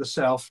your younger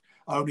self?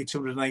 Only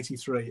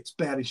 283. It's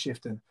barely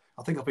shifting.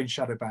 I think I've been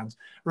shadow banned.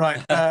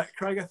 Right,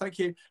 Craig, thank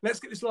you. Let's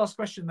get this last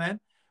question then.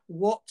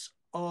 What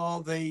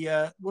are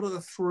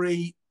the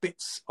 3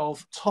 bits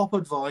of top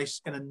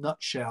advice in a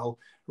nutshell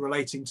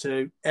relating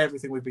to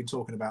everything we've been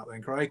talking about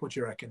then, Craig? What do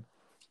you reckon?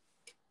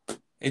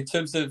 In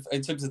terms of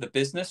the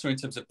business or in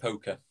terms of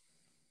poker?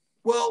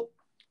 Well,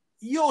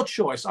 your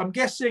choice. I'm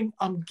guessing.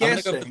 I'm going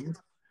to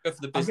go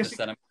for the business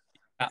then.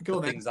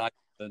 The things I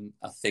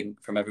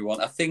think from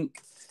everyone. I think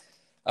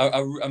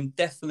I'm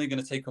definitely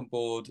going to take on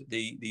board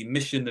the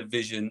mission, the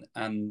vision,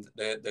 and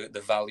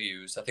the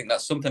values. I think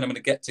that's something I'm going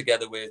to get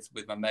together with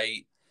my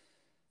mate,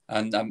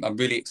 and I'm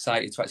really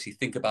excited to actually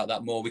think about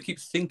that more. We keep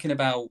thinking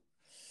about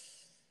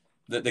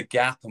the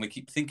gap, and we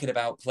keep thinking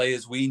about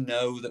players we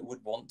know that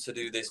would want to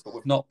do this, but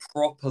we've not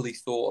properly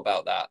thought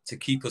about that to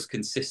keep us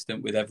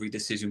consistent with every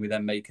decision we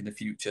then make in the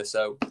future.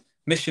 So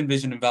mission,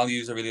 vision, and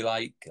values I really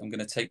like. I'm going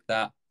to take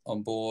that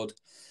on board.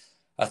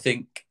 I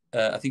think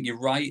you're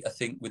right. I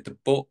think with the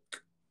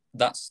book,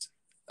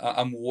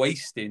 I'm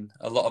wasting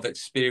a lot of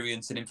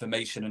experience and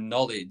information and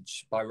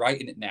knowledge by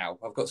writing it now.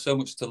 I've got so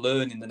much to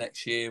learn in the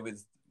next year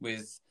with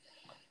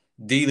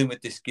dealing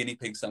with this guinea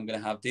pigs that I'm going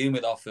to have, dealing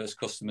with our first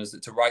customers,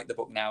 that to write the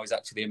book now is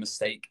actually a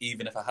mistake,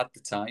 even if I had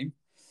the time.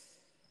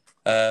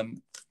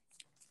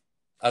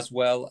 As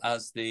well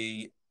as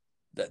the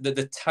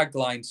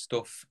tagline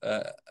stuff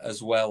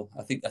as well.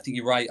 I think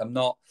you're right. I've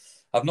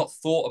not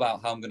thought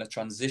about how I'm going to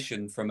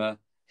transition from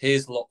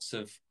here's lots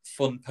of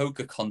fun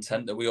poker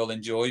content that we all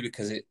enjoy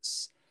because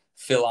it's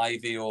Phil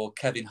Ivey or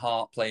Kevin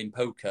Hart playing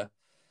poker.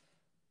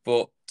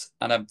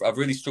 And I've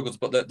really struggled to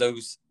put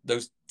those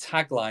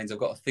taglines I've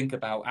got to think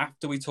about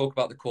after we talk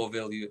about the core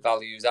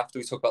values, after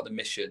we talk about the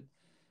mission,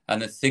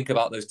 and then think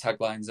about those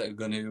taglines that are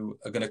going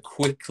to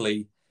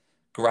quickly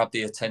grab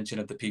the attention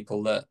of the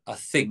people that I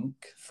think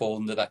fall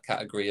under that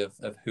category of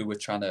who we're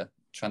trying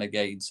to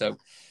gain. So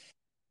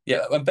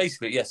yeah, and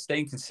basically, yeah,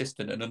 staying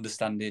consistent and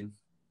understanding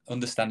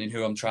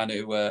who I'm trying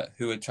to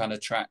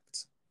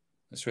attract.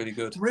 That's really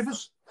good.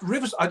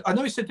 Rivers, I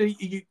know you said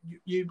that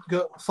you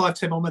got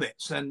 5-10 more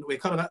minutes, and we're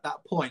kind of at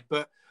that point.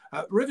 But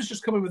Rivers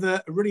just coming with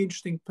a really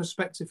interesting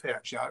perspective here.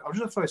 Actually, I'm just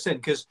going to throw this in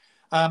because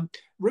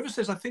Rivers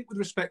says, I think with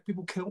respect,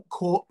 people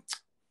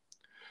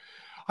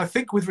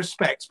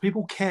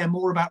care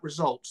more about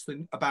results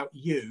than about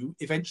you.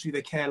 Eventually,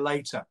 they care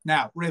later.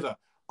 Now, River,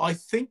 I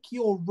think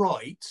you're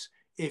right.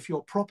 If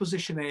your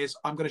proposition is,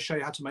 I'm going to show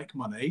you how to make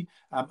money,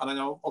 and I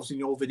know obviously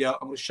in your video,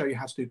 I'm going to show you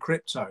how to do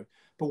crypto.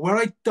 But where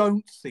I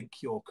don't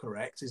think you're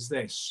correct is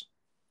this.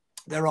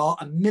 There are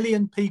 1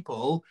 million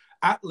people,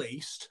 at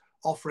least,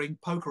 offering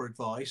poker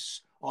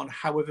advice on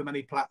however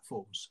many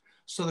platforms.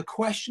 So the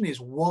question is,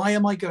 why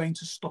am I going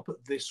to stop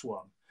at this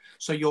one?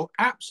 So you're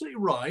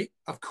absolutely right.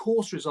 Of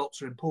course,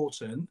 results are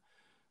important,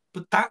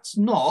 but that's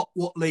not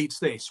what leads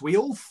this. We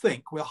all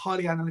think we're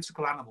highly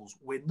analytical animals.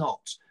 We're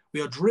not.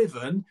 We are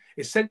driven.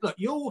 Look,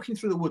 you're walking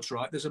through the woods,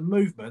 right? There's a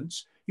movement.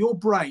 Your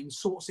brain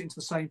sorts into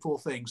the same 4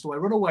 things. Do I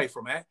run away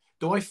from it?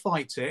 Do I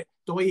fight it?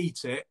 Do I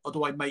eat it? Or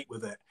do I mate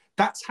with it?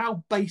 That's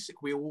how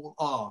basic we all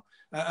are.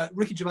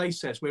 Ricky Gervais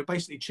says we're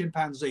basically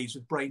chimpanzees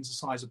with brains the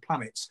size of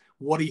planets.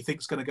 What do you think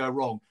is going to go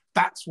wrong?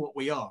 That's what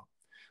we are.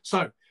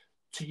 So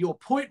to your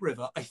point,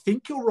 River, I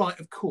think you're right.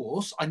 Of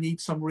course, I need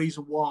some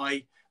reason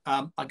why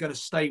I'm going to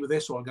stay with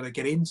this or I'm going to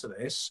get into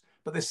this.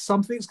 But there's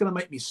something that's going to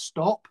make me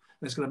stop.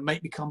 That's going to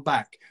make me come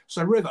back.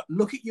 So River,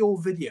 look at your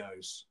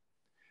videos.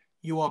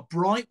 You are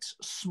bright,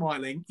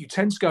 smiling. You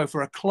tend to go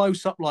for a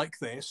close-up like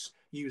this.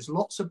 You use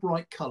lots of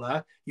bright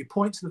color. You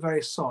point to the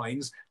various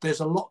signs.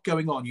 There's a lot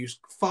going on. You use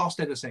fast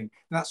editing. And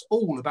that's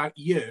all about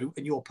you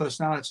and your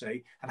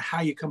personality and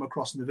how you come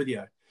across in the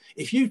video.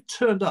 If you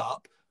turned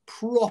up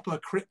proper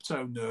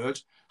crypto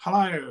nerd,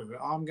 hello,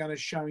 I'm going to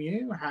show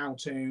you how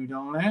to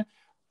do it,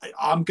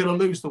 I'm going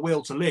to lose the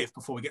will to live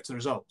before we get to the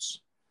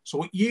results. So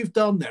what you've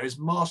done there is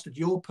mastered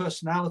your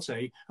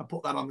personality and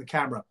put that on the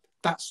camera.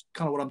 That's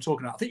kind of what I'm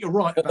talking about. I think you're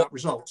right about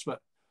results,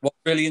 but what's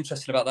really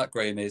interesting about that,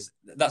 Graham, is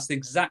that's the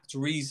exact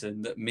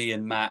reason that me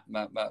and Matt,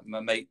 my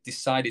mate,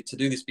 decided to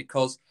do this,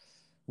 because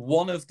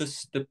one of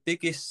the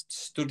biggest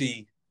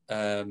study,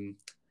 study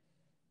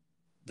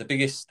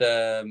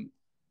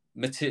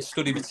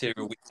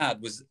material we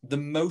had was the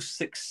most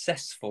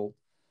successful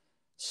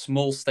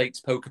small stakes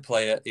poker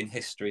player in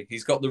history.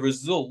 He's got the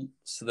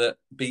results that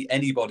beat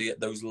anybody at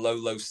those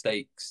low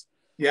stakes.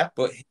 Yeah,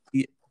 but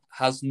he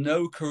has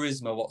no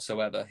charisma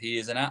whatsoever. He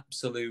is an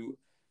absolute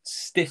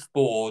stiff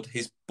board.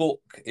 His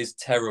book is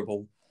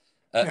terrible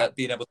at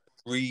being able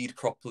to read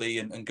properly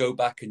and go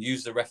back and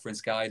use the reference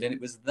guide. And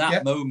it was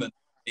that moment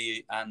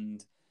he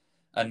and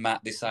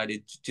Matt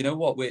decided, do you know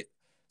what?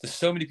 There's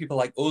so many people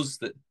like us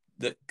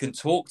that can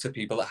talk to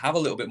people, that have a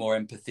little bit more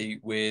empathy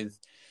with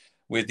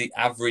the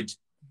average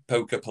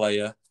poker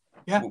player.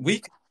 Yeah, we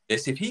can do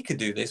this. If he can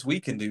do this,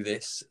 we can do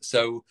this.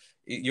 So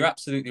you're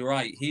absolutely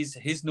right.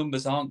 His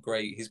numbers aren't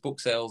great. His book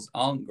sales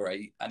aren't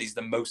great, and he's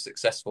the most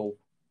successful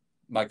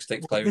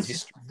micro-stakes player in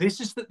history.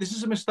 This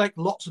is a mistake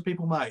lots of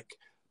people make.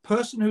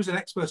 Person who's an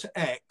expert at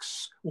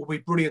X will be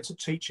brilliant at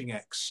teaching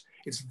X.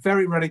 It's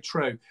very rarely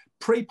true.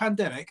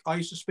 Pre-pandemic, I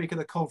used to speak at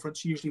a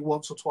conference usually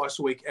once or twice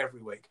a week,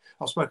 every week.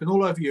 I've spoken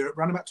all over Europe,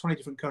 around about 20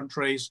 different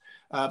countries.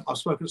 I've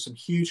spoken at some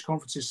huge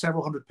conferences,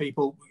 several hundred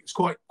people. It's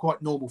quite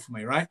normal for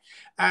me, right?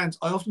 And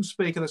I often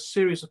speak at a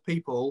series of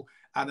people,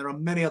 and there are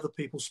many other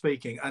people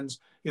speaking. And,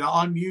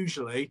 I'm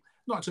usually,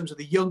 not in terms of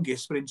the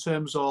youngest, but in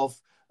terms of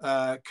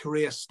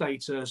career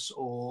status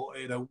or,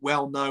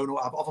 well-known,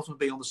 or I've often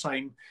been on the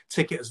same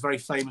ticket as very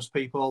famous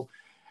people.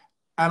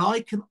 And I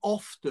can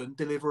often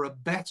deliver a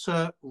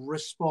better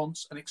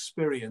response and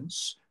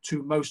experience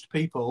to most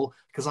people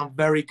because I'm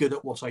very good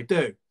at what I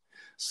do.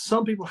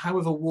 Some people,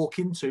 however, walk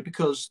into,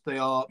 because they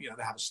are,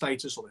 they have a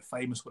status or they're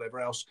famous,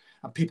 whatever else,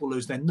 and people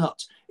lose their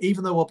nut,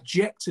 even though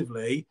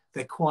objectively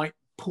they're quite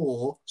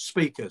poor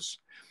speakers.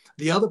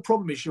 The other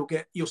problem is you'll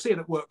see it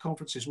at work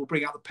conferences. We'll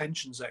bring out the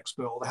pensions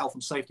expert or the health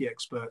and safety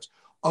expert.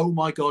 Oh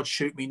my God,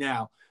 shoot me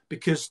now.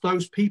 Because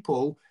those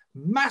people,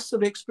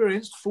 massively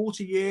experienced,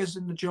 40 years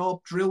in the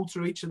job, drilled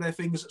through each of their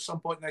fingers at some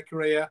point in their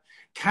career,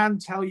 can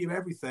tell you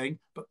everything,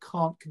 but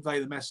can't convey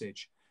the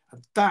message.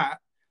 And that,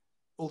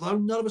 although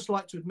none of us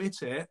like to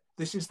admit it,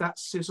 this is that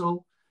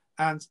sizzle,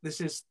 and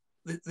this is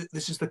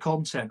the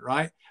content,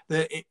 right?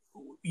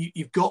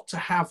 You've got to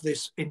have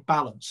this in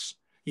balance.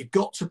 You've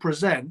got to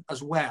present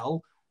as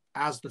well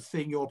as the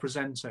thing you're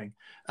presenting.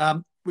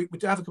 We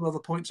do have a couple of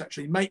other points,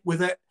 actually. Mate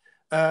with it.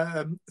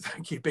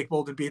 Thank you, Big,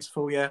 Bold and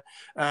Beautiful. Yeah.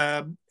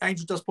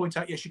 Angel does point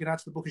out, yes, you can add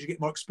to the book as you get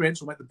more experience,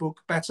 will make the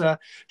book better.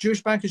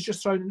 Jewish Bank has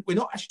just thrown, we're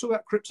not actually talking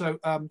about crypto,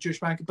 Jewish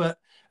Bank, but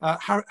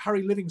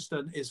Harry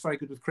Livingston is very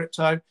good with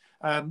crypto.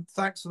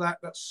 Thanks for that.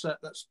 That's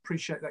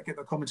appreciate that. Get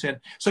that comment in.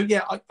 So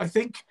yeah, I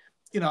think,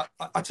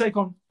 I take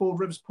on board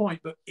River's point,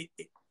 but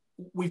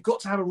we've got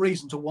to have a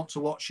reason to want to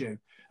watch you.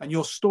 And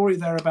your story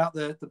there about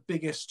the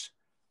biggest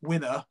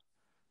winner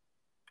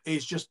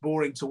is just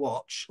boring to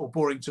watch or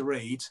boring to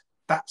read.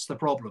 That's the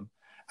problem.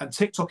 And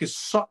TikTok is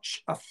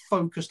such a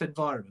focused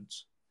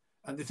environment.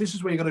 And if this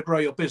is where you're going to grow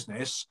your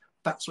business,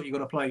 that's what you're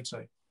going to play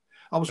to.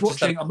 I was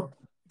watching.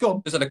 Go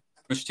on. Just had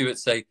a Stuart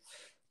say,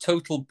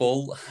 total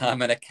bull.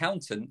 I'm an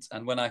accountant,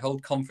 and when I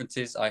hold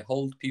conferences, I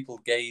hold people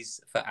gaze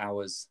for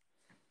hours.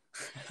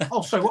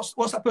 Oh, so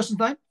what's that person's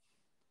name?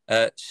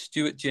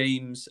 Stuart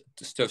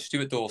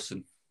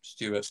Dawson.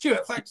 Stuart,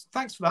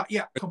 thanks for that.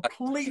 Yeah,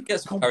 completely.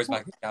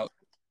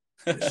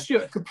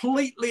 Stuart,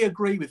 completely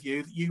agree with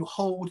you that you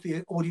hold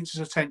the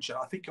audience's attention.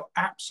 I think you're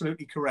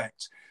absolutely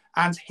correct.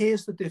 And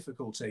here's the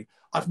difficulty.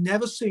 I've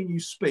never seen you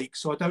speak,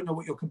 so I don't know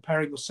what you're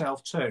comparing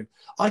yourself to.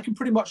 I can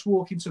pretty much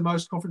walk into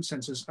most conference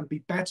centres and be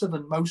better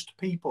than most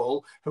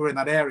people who are in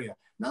that area.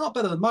 Now, not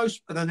better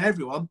than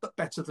everyone, but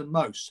better than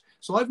most.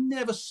 So I've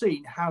never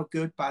seen how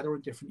good, bad, or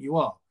indifferent you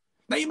are.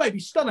 Now, you may be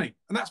stunning,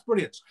 and that's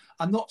brilliant.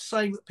 I'm not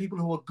saying that people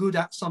who are good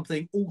at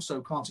something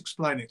also can't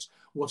explain it.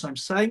 What I'm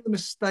saying, the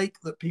mistake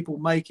that people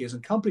make is,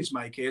 and companies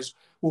make is,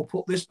 we'll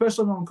put this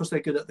person on because they're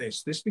good at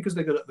this because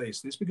they're good at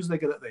this because they're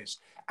good at this.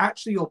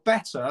 Actually, you're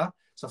better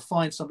to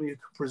find somebody who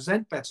can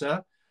present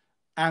better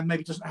and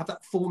maybe doesn't have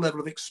that full level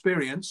of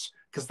experience,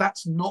 because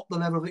that's not the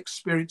level of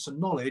experience and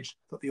knowledge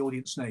that the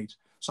audience needs.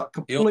 So I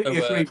completely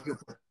agree with you.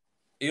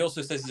 He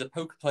also says he's a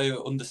poker player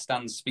who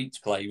understands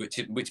speech play,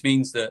 which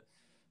means that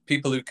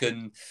people who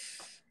can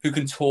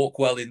talk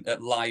well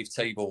at live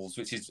tables,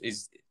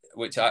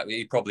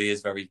 he probably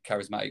is very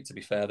charismatic. To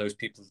be fair, those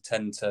people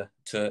tend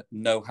to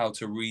know how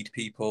to read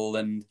people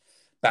and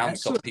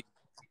bounce off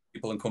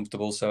people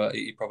uncomfortable. So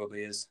he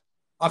probably is.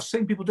 I've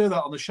seen people do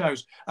that on the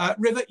shows.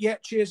 Rivet, yeah,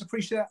 cheers,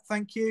 appreciate that.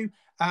 Thank you.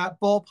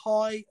 Bob,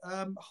 hi.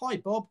 Hi,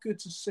 Bob. Good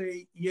to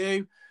see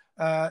you.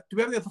 Do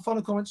we have any other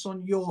final comments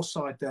on your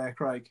side there,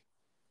 Craig?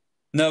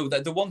 No,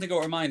 the one thing I'll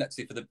remind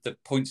actually for the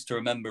points to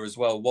remember as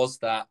well was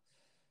that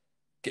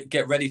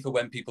get ready for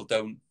when people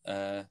don't,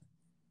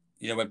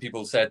 when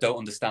people say, I don't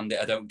understand it,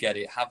 I don't get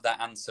it, have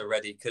that answer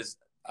ready. Because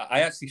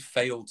I actually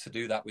failed to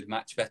do that with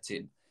match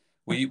betting.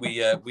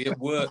 We at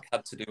work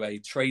had to do a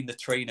train the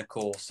trainer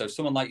course. So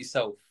someone like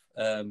yourself,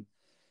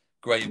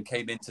 Graham,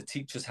 came in to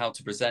teach us how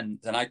to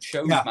present. And I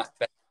chose match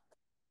betting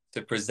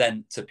to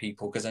present to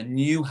people because I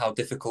knew how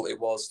difficult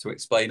it was to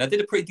explain. I did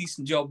a pretty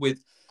decent job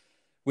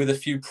with a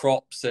few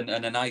props and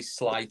a nice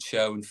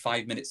slideshow and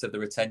 5 minutes of the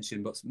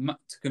retention. But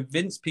to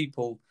convince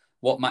people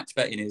what match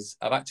betting is,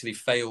 I've actually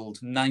failed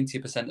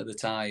 90% of the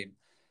time.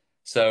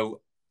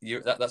 So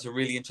that's a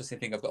really interesting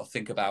thing I've got to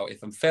think about.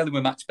 If I'm failing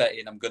with match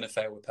betting, I'm going to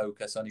fail with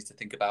poker. So I need to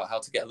think about how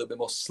to get a little bit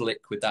more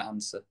slick with that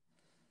answer.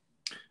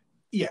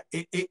 Yeah,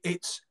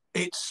 it's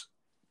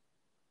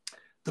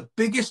the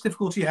biggest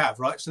difficulty you have,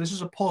 right? So this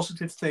is a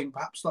positive thing,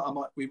 perhaps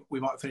that we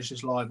might finish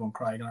this live on,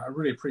 Craig, and I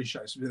really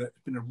appreciate it.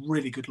 It's been a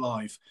really good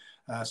live,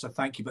 so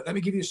thank you. But let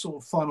me give you a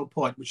sort of final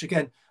point, which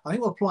again I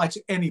think will apply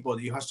to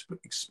anybody who has to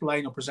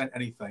explain or present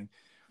anything.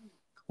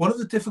 One of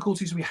the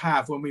difficulties we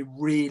have when we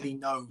really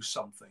know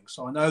something.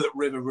 So I know that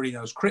River really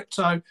knows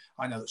crypto.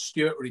 I know that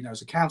Stuart really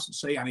knows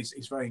accountancy, and he's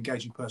a very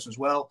engaging person as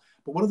well.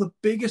 But one of the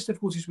biggest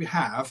difficulties we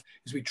have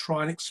is we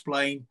try and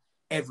explain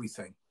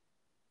everything.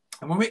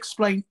 And when we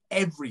explain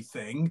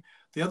everything,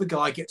 the other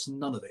guy gets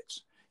none of it.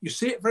 You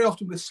see it very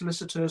often with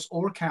solicitors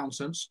or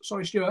accountants,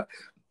 sorry, Stuart,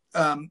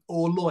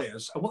 or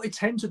lawyers. And what they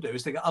tend to do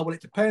is they go, oh, well,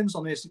 it depends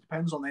on this, it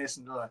depends on this.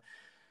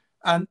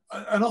 And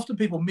often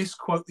people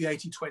misquote the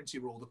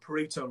 80-20 rule, the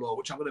Pareto law,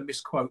 which I'm going to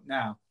misquote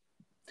now.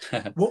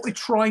 What we're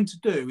trying to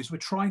do is we're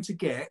trying to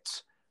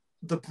get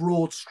the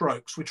broad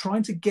strokes. We're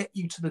trying to get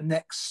you to the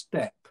next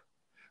step.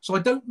 So I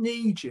don't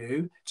need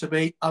you to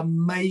be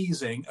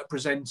amazing at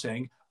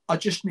presenting. I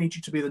just need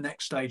you to be the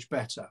next stage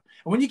better.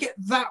 And when you get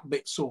that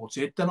bit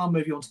sorted, then I'll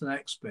move you on to the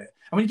next bit.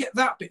 And when you get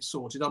that bit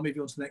sorted, I'll move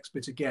you on to the next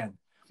bit again.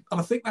 And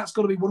I think that's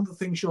got to be one of the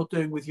things you're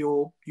doing with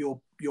your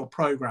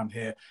program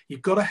here.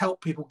 You've got to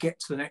help people get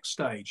to the next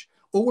stage.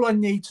 All I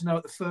need to know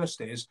at the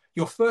first is,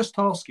 your first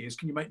task is,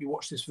 can you make me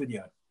watch this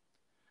video?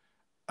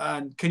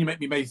 And can you make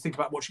me maybe think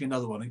about watching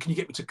another one? And can you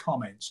get me to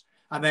comment?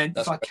 And then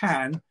if I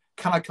can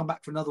I come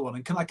back for another one?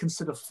 And can I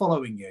consider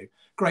following you?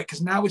 Great,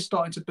 because now we're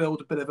starting to build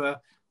a bit of a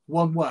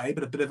one way,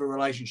 but a bit of a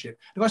relationship.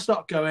 If I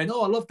start going,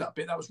 oh, I love that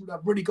bit, that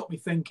really got me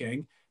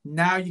thinking,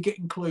 now you're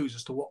getting clues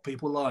as to what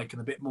people like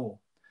and a bit more.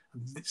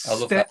 I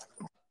love that.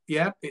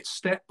 Yeah, it's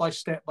step by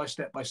step by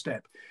step by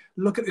step.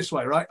 Look at it this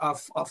way, right?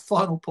 Our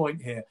final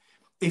point here.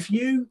 If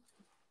you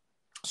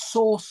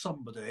saw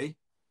somebody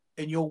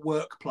in your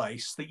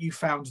workplace that you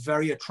found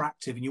very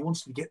attractive and you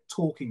wanted to get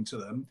talking to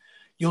them,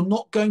 you're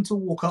not going to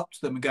walk up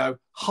to them and go,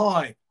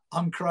 hi,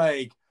 I'm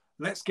Craig.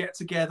 Let's get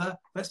together.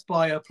 Let's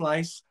buy a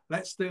place.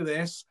 Let's do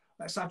this.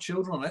 Let's have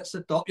children. Let's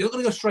adopt. You're not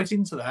going to go straight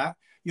into that.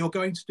 You're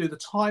going to do the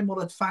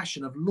time-honored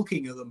fashion of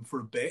looking at them for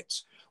a bit,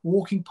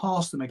 walking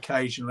past them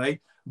occasionally,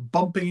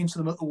 bumping into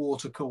them at the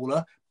water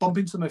cooler,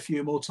 bumping into them a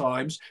few more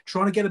times,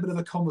 trying to get a bit of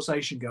a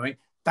conversation going.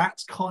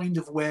 That's kind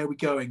of where we're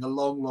going, a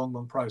long, long,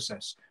 long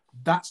process.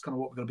 That's kind of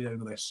what we're going to be doing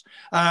with this.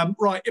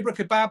 Right, Ibra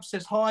Kebab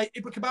says hi.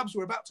 Ibra Kebabs,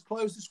 we're about to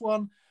close this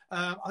one.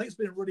 I think it's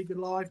been a really good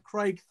live.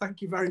 Craig,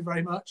 thank you very,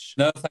 very much.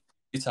 No, thank you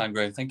for your time,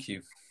 Graham. Thank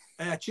you.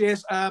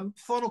 Cheers.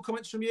 Final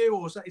comments from you,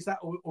 or is that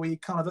or are you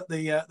kind of at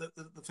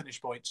the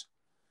finish point?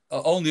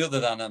 Only other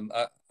than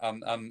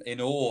I'm in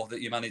awe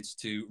that you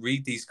managed to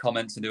read these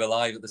comments and do a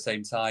live at the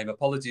same time.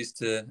 Apologies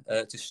to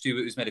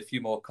Stuart, who's made a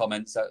few more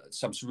comments.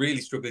 So I'm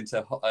really struggling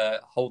to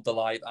hold the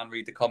live and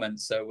read the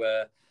comments.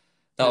 So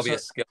that'll be a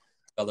skill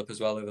to develop as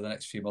well over the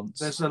next few months.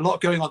 There's a lot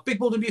going on. Big,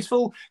 Bold and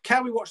Beautiful.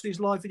 Can we watch these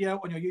live video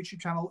on your YouTube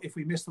channel if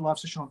we miss the live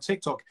session on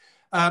TikTok?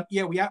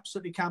 Yeah, we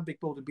absolutely can.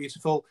 Big, Bold and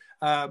Beautiful.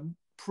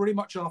 Pretty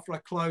much after I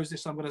close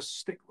this, I'm going to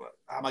stick.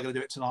 Am I going to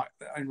do it tonight?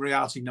 In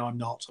reality, no, I'm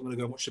not. I'm going to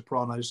go and watch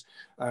Sopranos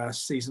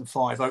season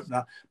 5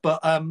 opener.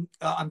 But I'm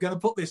going to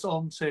put this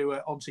onto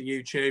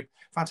YouTube.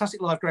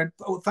 Fantastic live, Graham.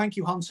 Oh, thank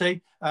you,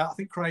 Hunty. I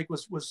think Craig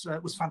was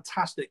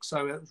fantastic.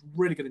 So it was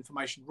really good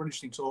information, really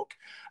interesting talk.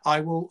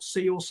 I will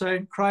see you all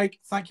soon. Craig,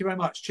 thank you very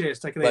much. Cheers.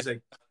 Take it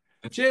easy.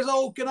 Cheers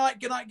all. Good night.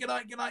 Good night. Good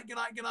night. Good night. Good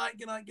night. Good night.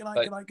 Good night. Good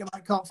night. Good night. Good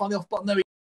night. Can't find the off button. There we go.